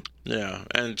film. Yeah,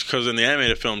 and because in the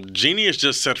animated film, Genie is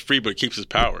just set free but keeps his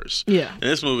powers. Yeah. In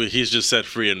this movie, he's just set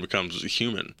free and becomes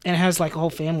human. And has like a whole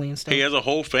family and stuff. He has a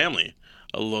whole family,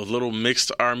 a little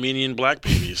mixed Armenian black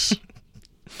babies.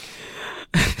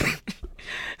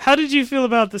 How did you feel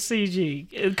about the CG?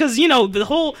 Because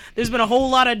there's been a whole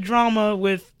lot of drama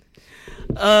with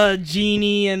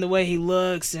Genie and the way he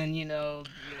looks, and all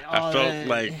I felt that.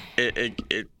 like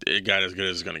it got as good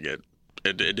as it's gonna get.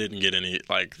 It didn't get any,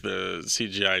 like, the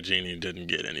CGI Genie didn't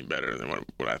get any better than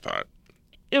what I thought.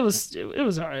 It was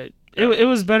alright. Yeah. It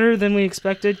was better than we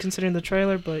expected considering the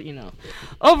trailer, but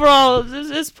overall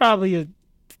it's probably a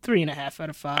 3.5 out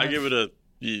of 5. I give it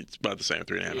it's about the same,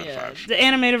 3.5 out of 5. The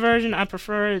animated version, I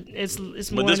prefer it. It's more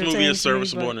entertaining. But this movie is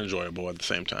serviceable and enjoyable at the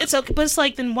same time. It's okay, but it's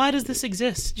like, then why does this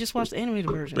exist? Just watch the animated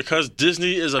version. Because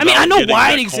Disney is about I know getting why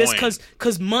that it exists, coin.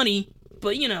 because money,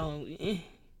 but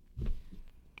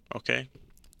Okay.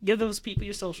 Give those people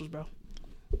your socials, bro.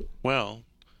 Well,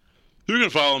 you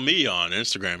can follow me on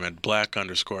Instagram at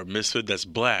black_misfit. That's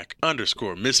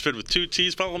black_misfit with 2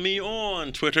 T's. Follow me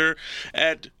on Twitter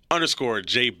at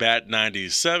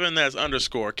 _JBAT97. That's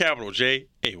capital J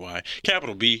AY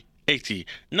capital B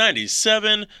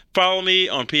AT97. Follow me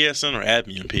on PSN or add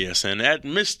me on PSN at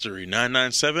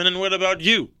mystery997. And what about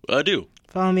you, Adu?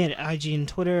 Follow me at IG and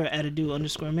Twitter at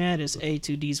adu_man. It's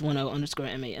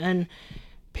A2Ds10_MAN.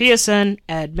 PSN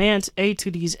at Mant,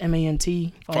 A2Ds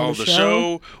MANT. Follow the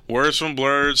show. Words from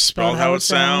Blurred, spelled how it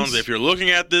sounds. If you're looking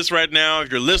at this right now, if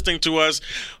you're listening to us,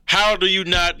 how do you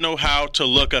not know how to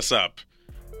look us up?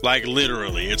 Like,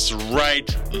 literally, it's right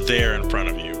there in front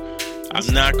of you. I'm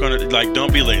not going to,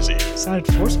 don't be lazy. It sounded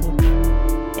forceful.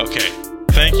 Okay.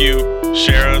 Thank you.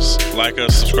 Share us, like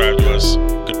us, subscribe to us.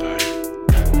 Goodbye.